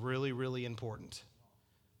because it's really, really important.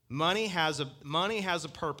 Money has a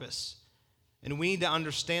purpose, and we need to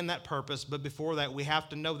understand that purpose. But before that, we have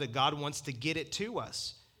to know that God wants to get it to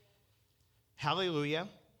us. Hallelujah.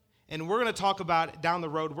 And we're going to talk about, down the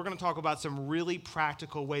road, we're going to talk about some really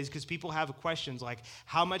practical ways, because people have questions like,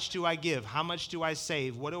 how much do I give? How much do I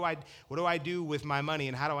save? What do I do with my money,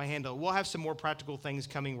 and how do I handle it? We'll have some more practical things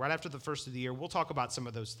coming right after the first of the year. We'll talk about some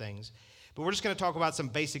of those things. But we're just going to talk about some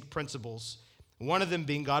basic principles. One of them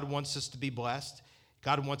being God wants us to be blessed.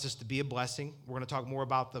 God wants us to be a blessing. We're going to talk more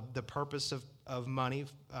about the purpose of money,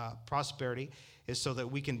 prosperity, is so that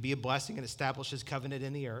we can be a blessing and establish His covenant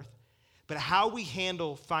in the earth. But how we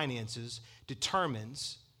handle finances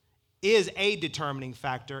is a determining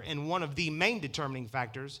factor, and one of the main determining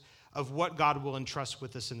factors of what God will entrust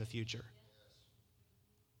with us in the future.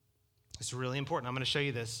 It's really important. I'm going to show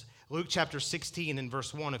you this. Luke chapter 16 and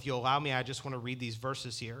verse 1. If you'll allow me, I just want to read these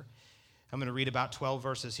verses here. I'm going to read about 12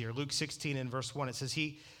 verses here. Luke 16 and verse 1. It says,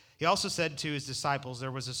 He also said to His disciples,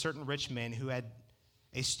 there was a certain rich man who had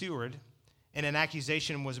a steward, and an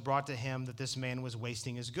accusation was brought to him that this man was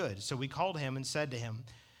wasting his goods. So we called him and said to him,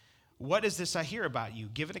 What is this I hear about you?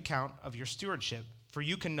 Give an account of your stewardship, for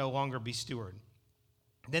you can no longer be steward.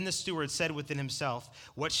 Then the steward said within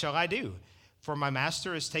himself, What shall I do? For my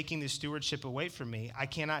master is taking the stewardship away from me. I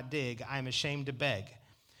cannot dig. I am ashamed to beg.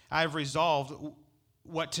 I have resolved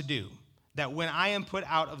what to do, that when I am put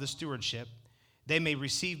out of the stewardship, they may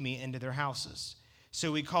receive me into their houses.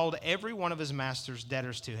 So he called every one of his master's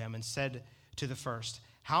debtors to him and said to the first,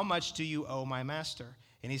 How much do you owe my master?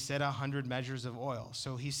 And he said, 100 measures of oil.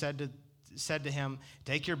 So he said to him,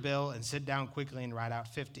 Take your bill and sit down quickly and write out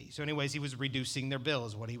 50. So anyways, he was reducing their bill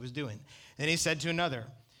is what he was doing. Then he said to another,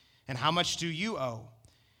 And how much do you owe?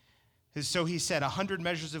 So he said, 100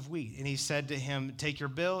 measures of wheat. And he said to him, Take your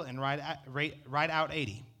bill and write out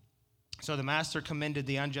 80. So the master commended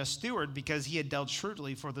the unjust steward because he had dealt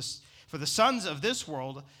shrewdly, for the sons of this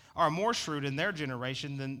world are more shrewd in their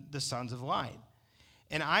generation than the sons of light.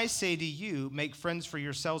 And I say to you, make friends for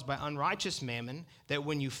yourselves by unrighteous mammon, that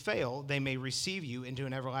when you fail, they may receive you into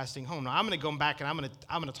an everlasting home. Now I'm going to go back and I'm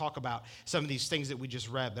going to talk about some of these things that we just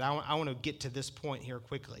read, but I want to get to this point here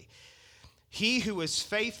quickly. He who is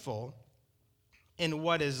faithful in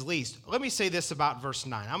what is least. Let me say this about verse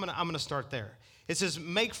 9. I'm going to start there. It says,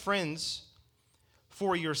 make friends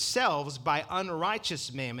for yourselves by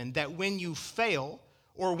unrighteous mammon, that when you fail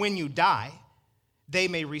or when you die, they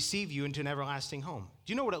may receive you into an everlasting home.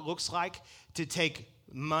 Do you know what it looks like to take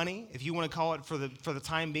money, if you want to call it for the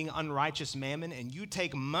time being unrighteous mammon, and you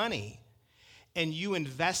take money and you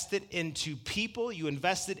invest it into people, you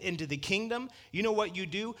invest it into the kingdom? You know what you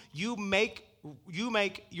do? You make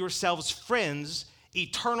yourselves friends,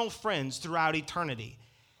 eternal friends throughout eternity.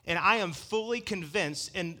 And I am fully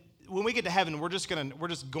convinced, and when we get to heaven, we're just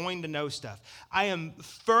going to know stuff. I am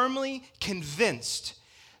firmly convinced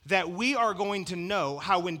that we are going to know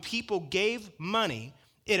how when people gave money,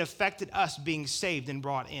 it affected us being saved and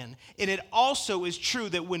brought in. And it also is true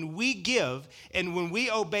that when we give and when we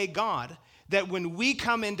obey God, that when we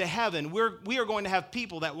come into heaven, we are going to have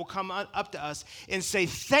people that will come up to us and say,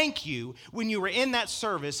 thank you, when you were in that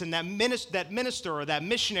service and that minister or that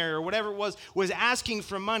missionary or whatever it was asking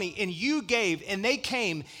for money, and you gave, and they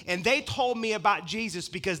came and they told me about Jesus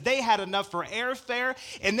because they had enough for airfare,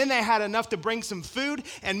 and then they had enough to bring some food,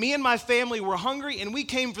 and me and my family were hungry, and we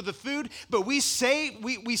came for the food, but we stayed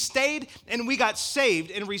and we got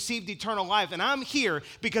saved and received eternal life. And I'm here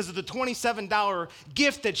because of the $27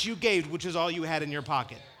 gift that you gave, which is all you had in your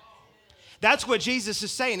pocket. That's what Jesus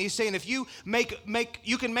is saying. He's saying if you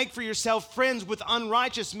you can make for yourself friends with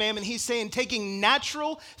unrighteous mammon. He's saying taking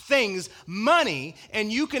natural things, money,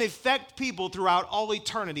 and you can affect people throughout all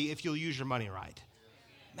eternity if you'll use your money right.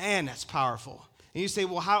 Man, that's powerful. And you say,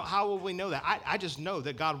 well, how will we know that? I just know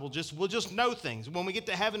that God will just know things. When we get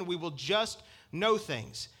to heaven, we will just know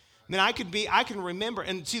things. I mean, I can remember,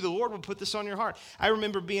 and see, the Lord will put this on your heart. I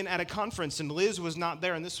remember being at a conference, and Liz was not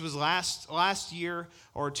there, and this was last year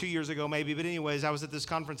or 2 years ago maybe, but anyways, I was at this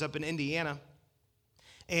conference up in Indiana,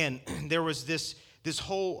 and there was this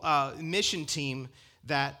whole mission team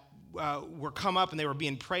that were come up, and they were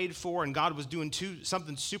being prayed for, and God was doing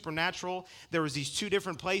something supernatural. There was these two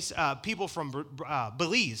different people from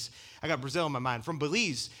Belize. I got Brazil in my mind, from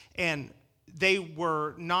Belize, and they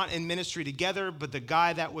were not in ministry together, but the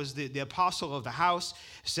guy that was the apostle of the house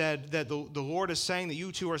said that the Lord is saying that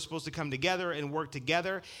you two are supposed to come together and work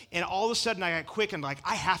together. And all of a sudden I got quick and like,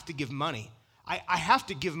 I have to give money. I have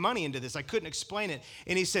to give money into this. I couldn't explain it.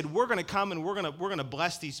 And he said, we're going to come and we're going to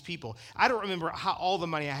bless these people. I don't remember how all the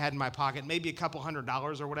money I had in my pocket, maybe a couple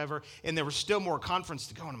 $100 or whatever. And there was still more conference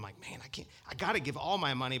to go. And I'm like, man, I got to give all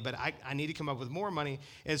my money, but I need to come up with more money.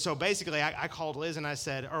 And so basically I called Liz and I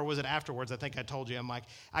said, or was it afterwards? I think I told you, I'm like,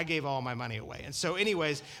 I gave all my money away. And so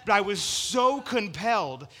anyways, but I was so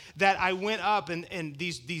compelled that I went up and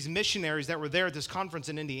these missionaries that were there at this conference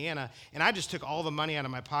in Indiana, and I just took all the money out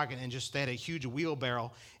of my pocket and just, they had a huge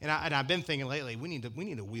wheelbarrow. And I've been thinking lately, we need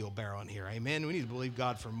a wheelbarrow in here. Amen. We need to believe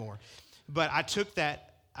God for more. But I took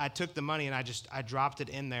the money and I dropped it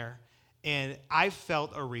in there. And I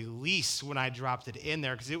felt a release when I dropped it in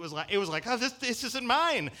there, because it was like, oh, this isn't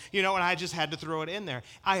mine, and I just had to throw it in there.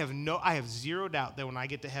 I have zero doubt that when I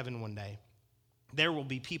get to heaven one day, there will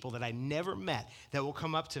be people that I never met that will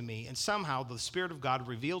come up to me, and somehow the Spirit of God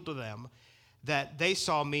revealed to them that they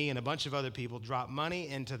saw me and a bunch of other people drop money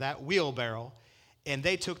into that wheelbarrow, and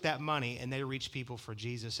they took that money and they reached people for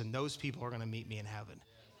Jesus, and those people are going to meet me in heaven.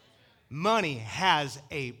 Money has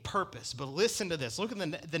a purpose, but listen to this. Look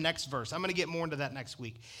at the next verse. I'm going to get more into that next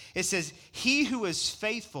week. It says, he who is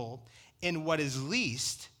faithful in what is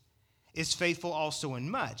least is faithful also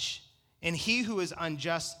in much, and he who is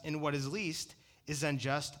unjust in what is least is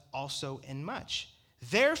unjust also in much.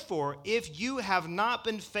 Therefore, if you have not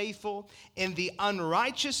been faithful in the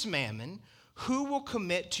unrighteous mammon, who will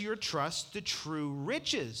commit to your trust the true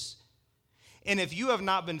riches? And if you have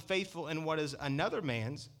not been faithful in what is another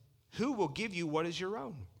man's, who will give you what is your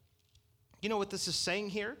own? You know what this is saying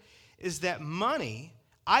here? Is that money,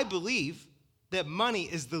 I believe that money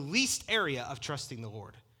is the least area of trusting the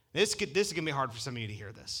Lord. This is going to be hard for some of you to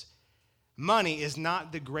hear this. Money is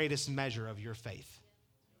not the greatest measure of your faith.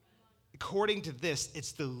 According to this,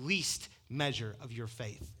 it's the least measure of your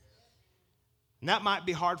faith. And that might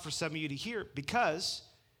be hard for some of you to hear because,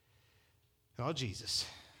 oh, Jesus.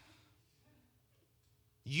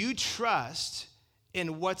 You trust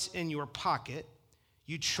in what's in your pocket.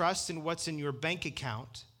 You trust in what's in your bank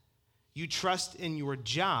account. You trust in your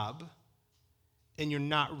job, and you're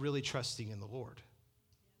not really trusting in the Lord.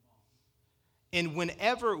 And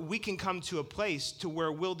whenever we can come to a place to where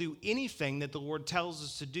we'll do anything that the Lord tells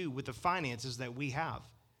us to do with the finances that we have,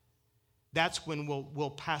 that's when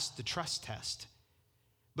we'll pass the trust test.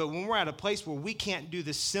 But when we're at a place where we can't do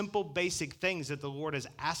the simple, basic things that the Lord has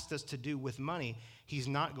asked us to do with money, he's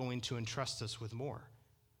not going to entrust us with more.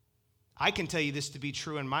 I can tell you this to be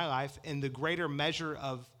true in my life, and the greater measure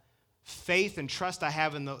of faith and trust I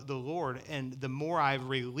have in the Lord, and the more I've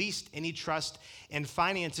released any trust in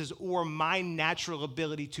finances or my natural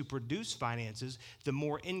ability to produce finances, the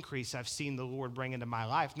more increase I've seen the Lord bring into my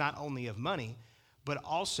life, not only of money, but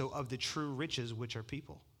also of the true riches, which are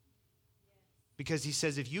people. Because he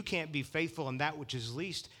says, if you can't be faithful in that which is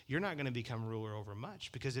least, you're not going to become ruler over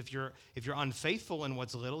much. Because if you're unfaithful in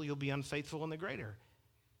what's little, you'll be unfaithful in the greater.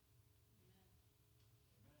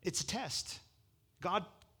 It's a test. God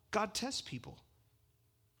tests people.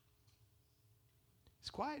 It's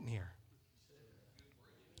quiet in here.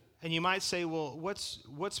 And you might say, well,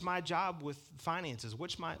 what's my job with finances?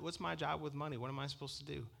 What's my job with money? What am I supposed to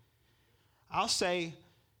do? I'll say,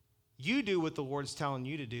 you do what the Lord's telling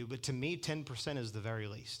you to do, but to me, 10% is the very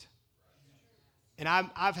least. And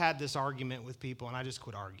I've had this argument with people, and I just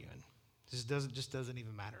quit arguing. It just doesn't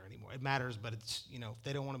even matter anymore. It matters, but it's, if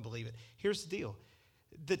they don't want to believe it. Here's the deal.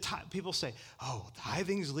 People say, oh,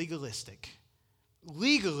 tithing's legalistic.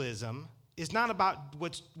 Legalism is not about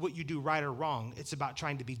what you do right or wrong. It's about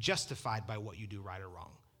trying to be justified by what you do right or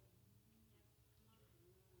wrong.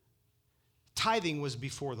 Tithing was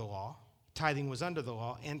before the law. Tithing was under the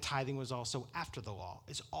law, and tithing was also after the law.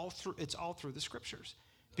 It's all through the scriptures.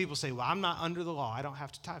 People say, well, I'm not under the law. I don't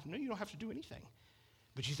have to tithe. No, you don't have to do anything.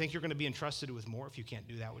 But you think you're going to be entrusted with more if you can't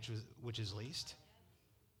do that which is least?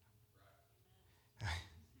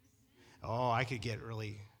 Oh, I could get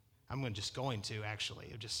really, I'm just going to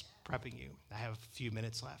just prepping you. I have a few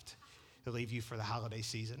minutes left to leave you for the holiday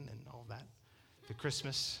season and all of that, the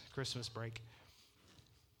Christmas break.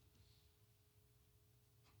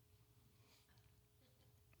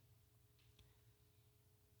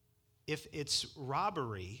 If it's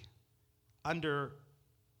robbery under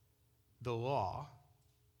the law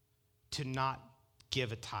to not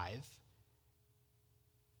give a tithe,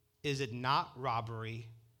 is it not robbery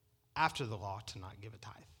after the law to not give a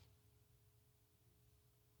tithe?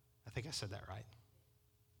 I think I said that right.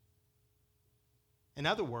 In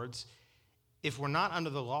other words, if we're not under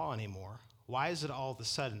the law anymore, why is it all of a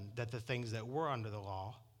sudden that the things that were under the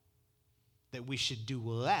law, that we should do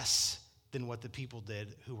less than what the people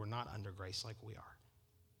did who were not under grace like we are?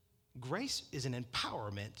 Grace is an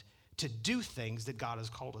empowerment to do things that God has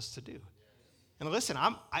called us to do. And listen,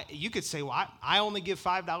 you could say, well, I only give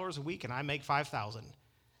 $5 a week and I make $5,000.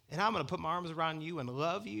 And I'm going to put my arms around you and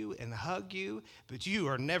love you and hug you, but you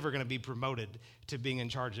are never going to be promoted to being in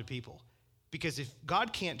charge of people. Because if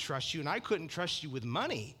God can't trust you, and I couldn't trust you with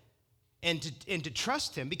money, and to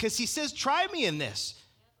trust him, because he says, try me in this.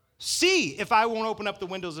 See if I won't open up the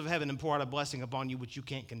windows of heaven and pour out a blessing upon you which you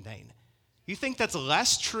can't contain. You think that's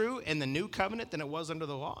less true in the new covenant than it was under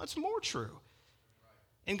the law? It's more true.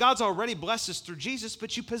 And God's already blessed us through Jesus,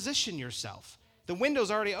 but you position yourself. The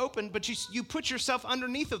window's already open, but you put yourself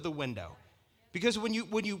underneath of the window. Because when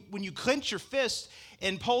you clench your fist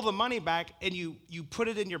and pull the money back and you put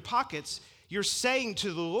it in your pockets, you're saying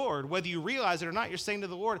to the Lord, whether you realize it or not, you're saying to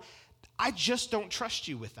the Lord, I just don't trust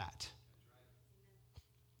you with that.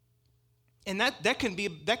 And that can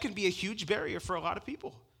be a huge barrier for a lot of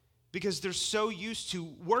people because they're so used to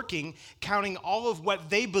working, counting all of what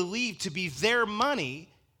they believe to be their money,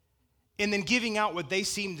 and then giving out what they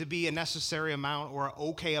seem to be a necessary amount or an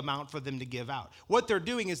okay amount for them to give out. What they're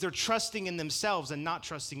doing is they're trusting in themselves and not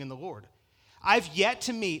trusting in the Lord. I've yet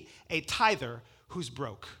to meet a tither who's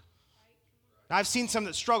broke. Now, I've seen some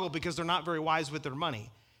that struggle because they're not very wise with their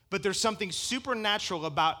money. But there's something supernatural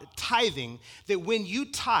about tithing that when you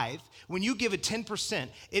tithe, when you give a 10%,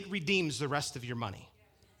 it redeems the rest of your money.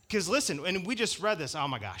 Because listen, and we just read this. Oh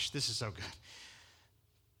my gosh, this is so good.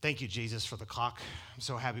 Thank you, Jesus, for the clock. I'm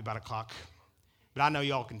so happy about a clock. But I know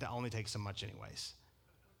y'all can only take so much anyways.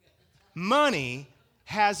 Money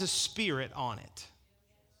has a spirit on it.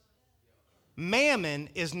 Mammon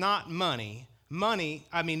is not money.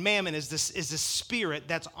 Mammon is the spirit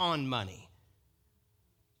that's on money.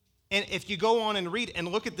 And if you go on and read and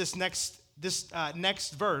look at this next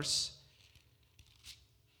verse,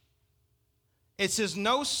 it says,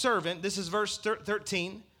 no servant, this is verse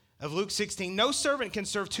 13 of Luke 16, no servant can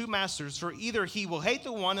serve two masters, for either he will hate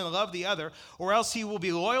the one and love the other, or else he will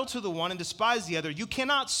be loyal to the one and despise the other. You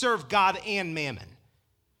cannot serve God and mammon.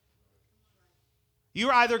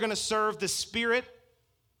 You're either going to serve the Spirit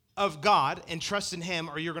of God and trust in him,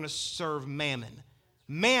 or you're going to serve mammon.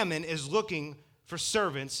 Mammon is looking for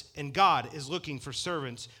servants, and God is looking for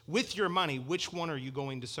servants. With your money, which one are you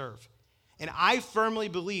going to serve? And I firmly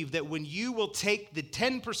believe that when you will take the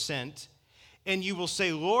 10% and you will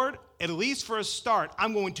say, Lord, at least for a start,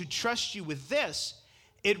 I'm going to trust you with this,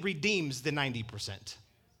 it redeems the 90%.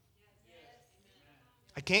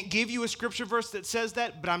 I can't give you a scripture verse that says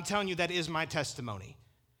that, but I'm telling you that is my testimony.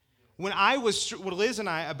 When Liz and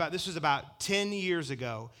I, this was about 10 years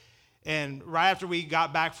ago, and right after we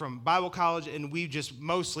got back from Bible college, and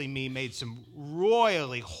mostly me, made some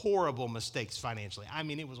royally horrible mistakes financially. I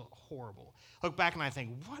mean, it was horrible. Look back and I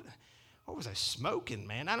think, what was I smoking,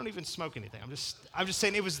 man? I don't even smoke anything. I'm just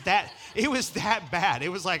saying it was that bad. It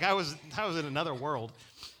was like I was in another world.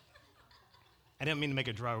 I didn't mean to make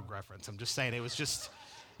a drug reference. I'm just saying it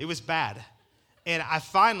was bad. And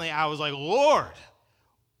I was like, Lord,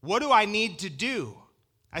 what do I need to do?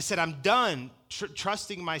 I said, I'm done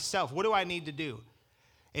trusting myself. What do I need to do?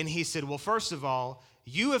 And he said, well, first of all,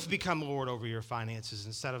 you have become Lord over your finances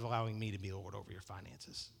instead of allowing me to be Lord over your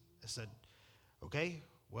finances. I said, okay,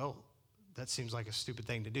 well, that seems like a stupid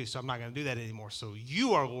thing to do, so I'm not going to do that anymore. So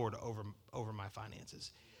you are Lord over my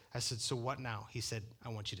finances. I said, so what now? He said, I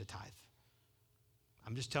want you to tithe.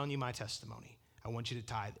 I'm just telling you my testimony. I want you to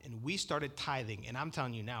tithe. And we started tithing, and I'm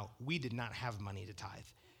telling you now, we did not have money to tithe.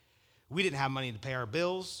 We didn't have money to pay our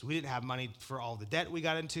bills. We didn't have money for all the debt we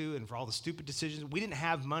got into and for all the stupid decisions. We didn't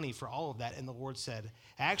have money for all of that. And the Lord said,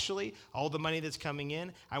 actually, all the money that's coming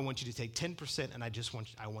in, I want you to take 10%, and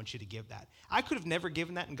I want you to give that. I could have never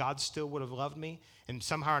given that, and God still would have loved me. And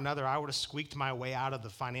somehow or another, I would have squeaked my way out of the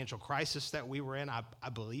financial crisis that we were in. I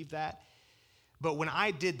believe that. But when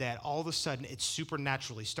I did that, all of a sudden, it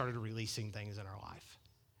supernaturally started releasing things in our life.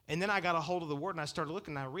 And then I got a hold of the Word, and I started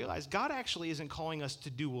looking, and I realized God actually isn't calling us to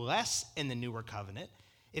do less in the newer covenant.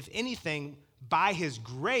 If anything, by His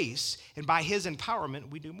grace and by His empowerment,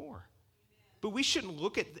 we do more. But we shouldn't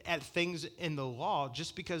look at things in the law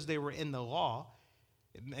just because they were in the law.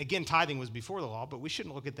 Again, tithing was before the law, but we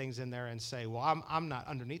shouldn't look at things in there and say, well, I'm not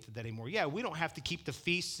underneath it anymore. Yeah, we don't have to keep the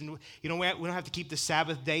feasts, and we don't have to keep the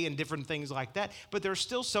Sabbath day and different things like that. But there are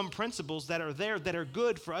still some principles that are there that are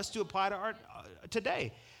good for us to apply to our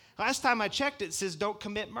today. Last time I checked, it says don't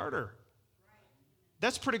commit murder.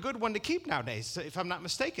 That's a pretty good one to keep nowadays, if I'm not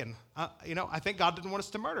mistaken. I think God didn't want us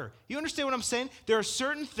to murder. You understand what I'm saying? There are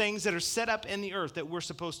certain things that are set up in the earth that we're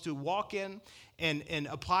supposed to walk in and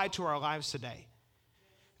apply to our lives today.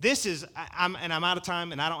 I'm out of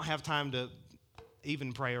time, and I don't have time to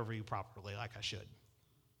even pray over you properly like I should.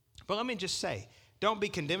 But let me just say, Don't be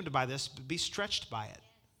condemned by this, but be stretched by it.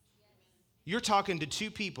 You're talking to two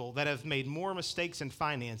people that have made more mistakes in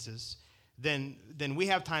finances than we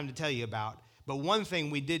have time to tell you about. But one thing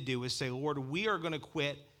we did do is say, Lord, we are going to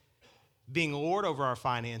quit being Lord over our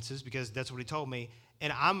finances, because that's what he told me,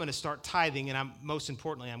 and I'm going to start tithing, and most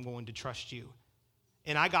importantly, I'm going to trust you.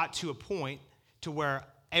 And I got to a point to where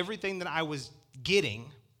everything that I was getting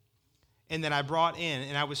and that I brought in,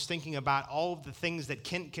 and I was thinking about all of the things that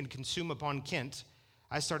Kent can consume upon Kent,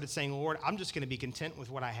 I started saying, Lord, I'm just going to be content with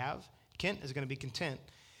what I have. Kent is going to be content.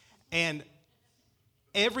 And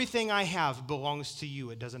everything I have belongs to you.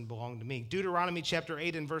 It doesn't belong to me. Deuteronomy chapter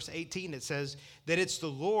 8 and verse 18, it says that it's the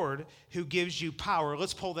Lord who gives you power.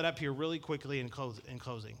 Let's pull that up here really quickly in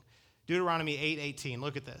closing. Deuteronomy 8:18.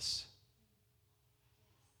 Look at this.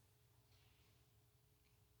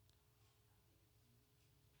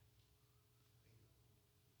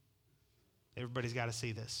 Everybody's got to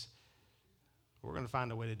see this. We're going to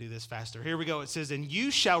find a way to do this faster. Here we go. It says, and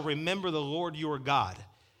you shall remember the Lord your God,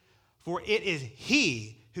 for it is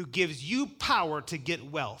he who gives you power to get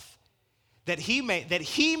wealth, that he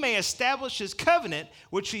may establish his covenant,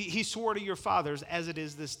 which he swore to your fathers, as it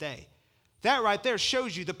is this day. That right there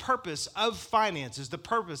shows you the purpose of finances, the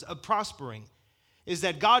purpose of prospering, is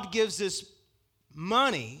that God gives us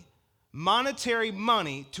money, monetary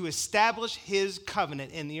money, to establish his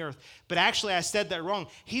covenant in the earth. But actually, I said that wrong.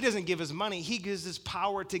 He doesn't give us money. He gives us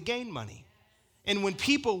power to gain money. And when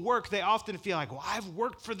people work, they often feel like, well, I've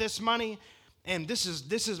worked for this money, and this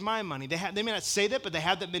is my money. They may not say that, but they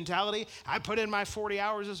have that mentality. I put in my 40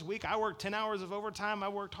 hours this week. I worked 10 hours of overtime. I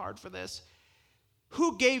worked hard for this.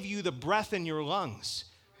 Who gave you the breath in your lungs?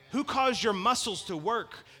 Who caused your muscles to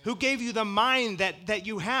work? Who gave you the mind that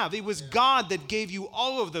you have? It was God that gave you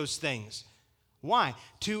all of those things. Why?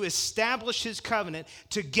 To establish his covenant,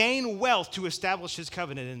 to gain wealth, to establish his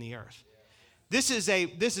covenant in the earth. This is a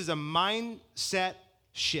mindset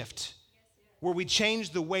shift where we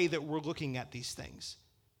change the way that we're looking at these things.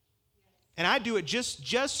 And I do it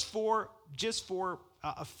just for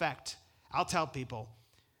effect. I'll tell people,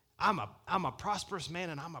 I'm a prosperous man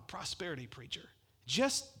and I'm a prosperity preacher.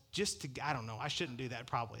 Just to, I don't know, I shouldn't do that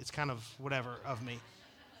probably. It's kind of whatever of me.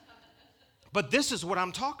 But this is what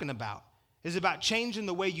I'm talking about. Is about changing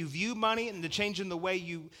the way you view money and changing the way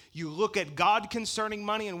you look at God concerning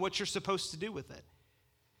money and what you're supposed to do with it.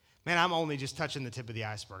 Man, I'm only just touching the tip of the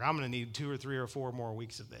iceberg. I'm going to need 2 or 3 or 4 more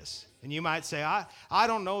weeks of this. And you might say, I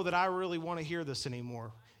don't know that I really want to hear this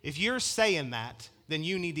anymore. If you're saying that, then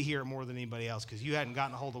you need to hear it more than anybody else, because you hadn't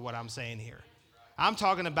gotten a hold of what I'm saying here. I'm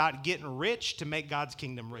talking about getting rich to make God's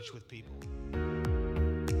kingdom rich with people.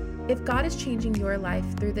 If God is changing your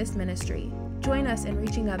life through this ministry, join us in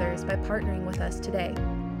reaching others by partnering with us today.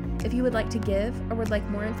 If you would like to give or would like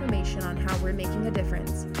more information on how we're making a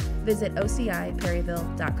difference, visit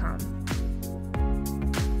OCIPerryville.com.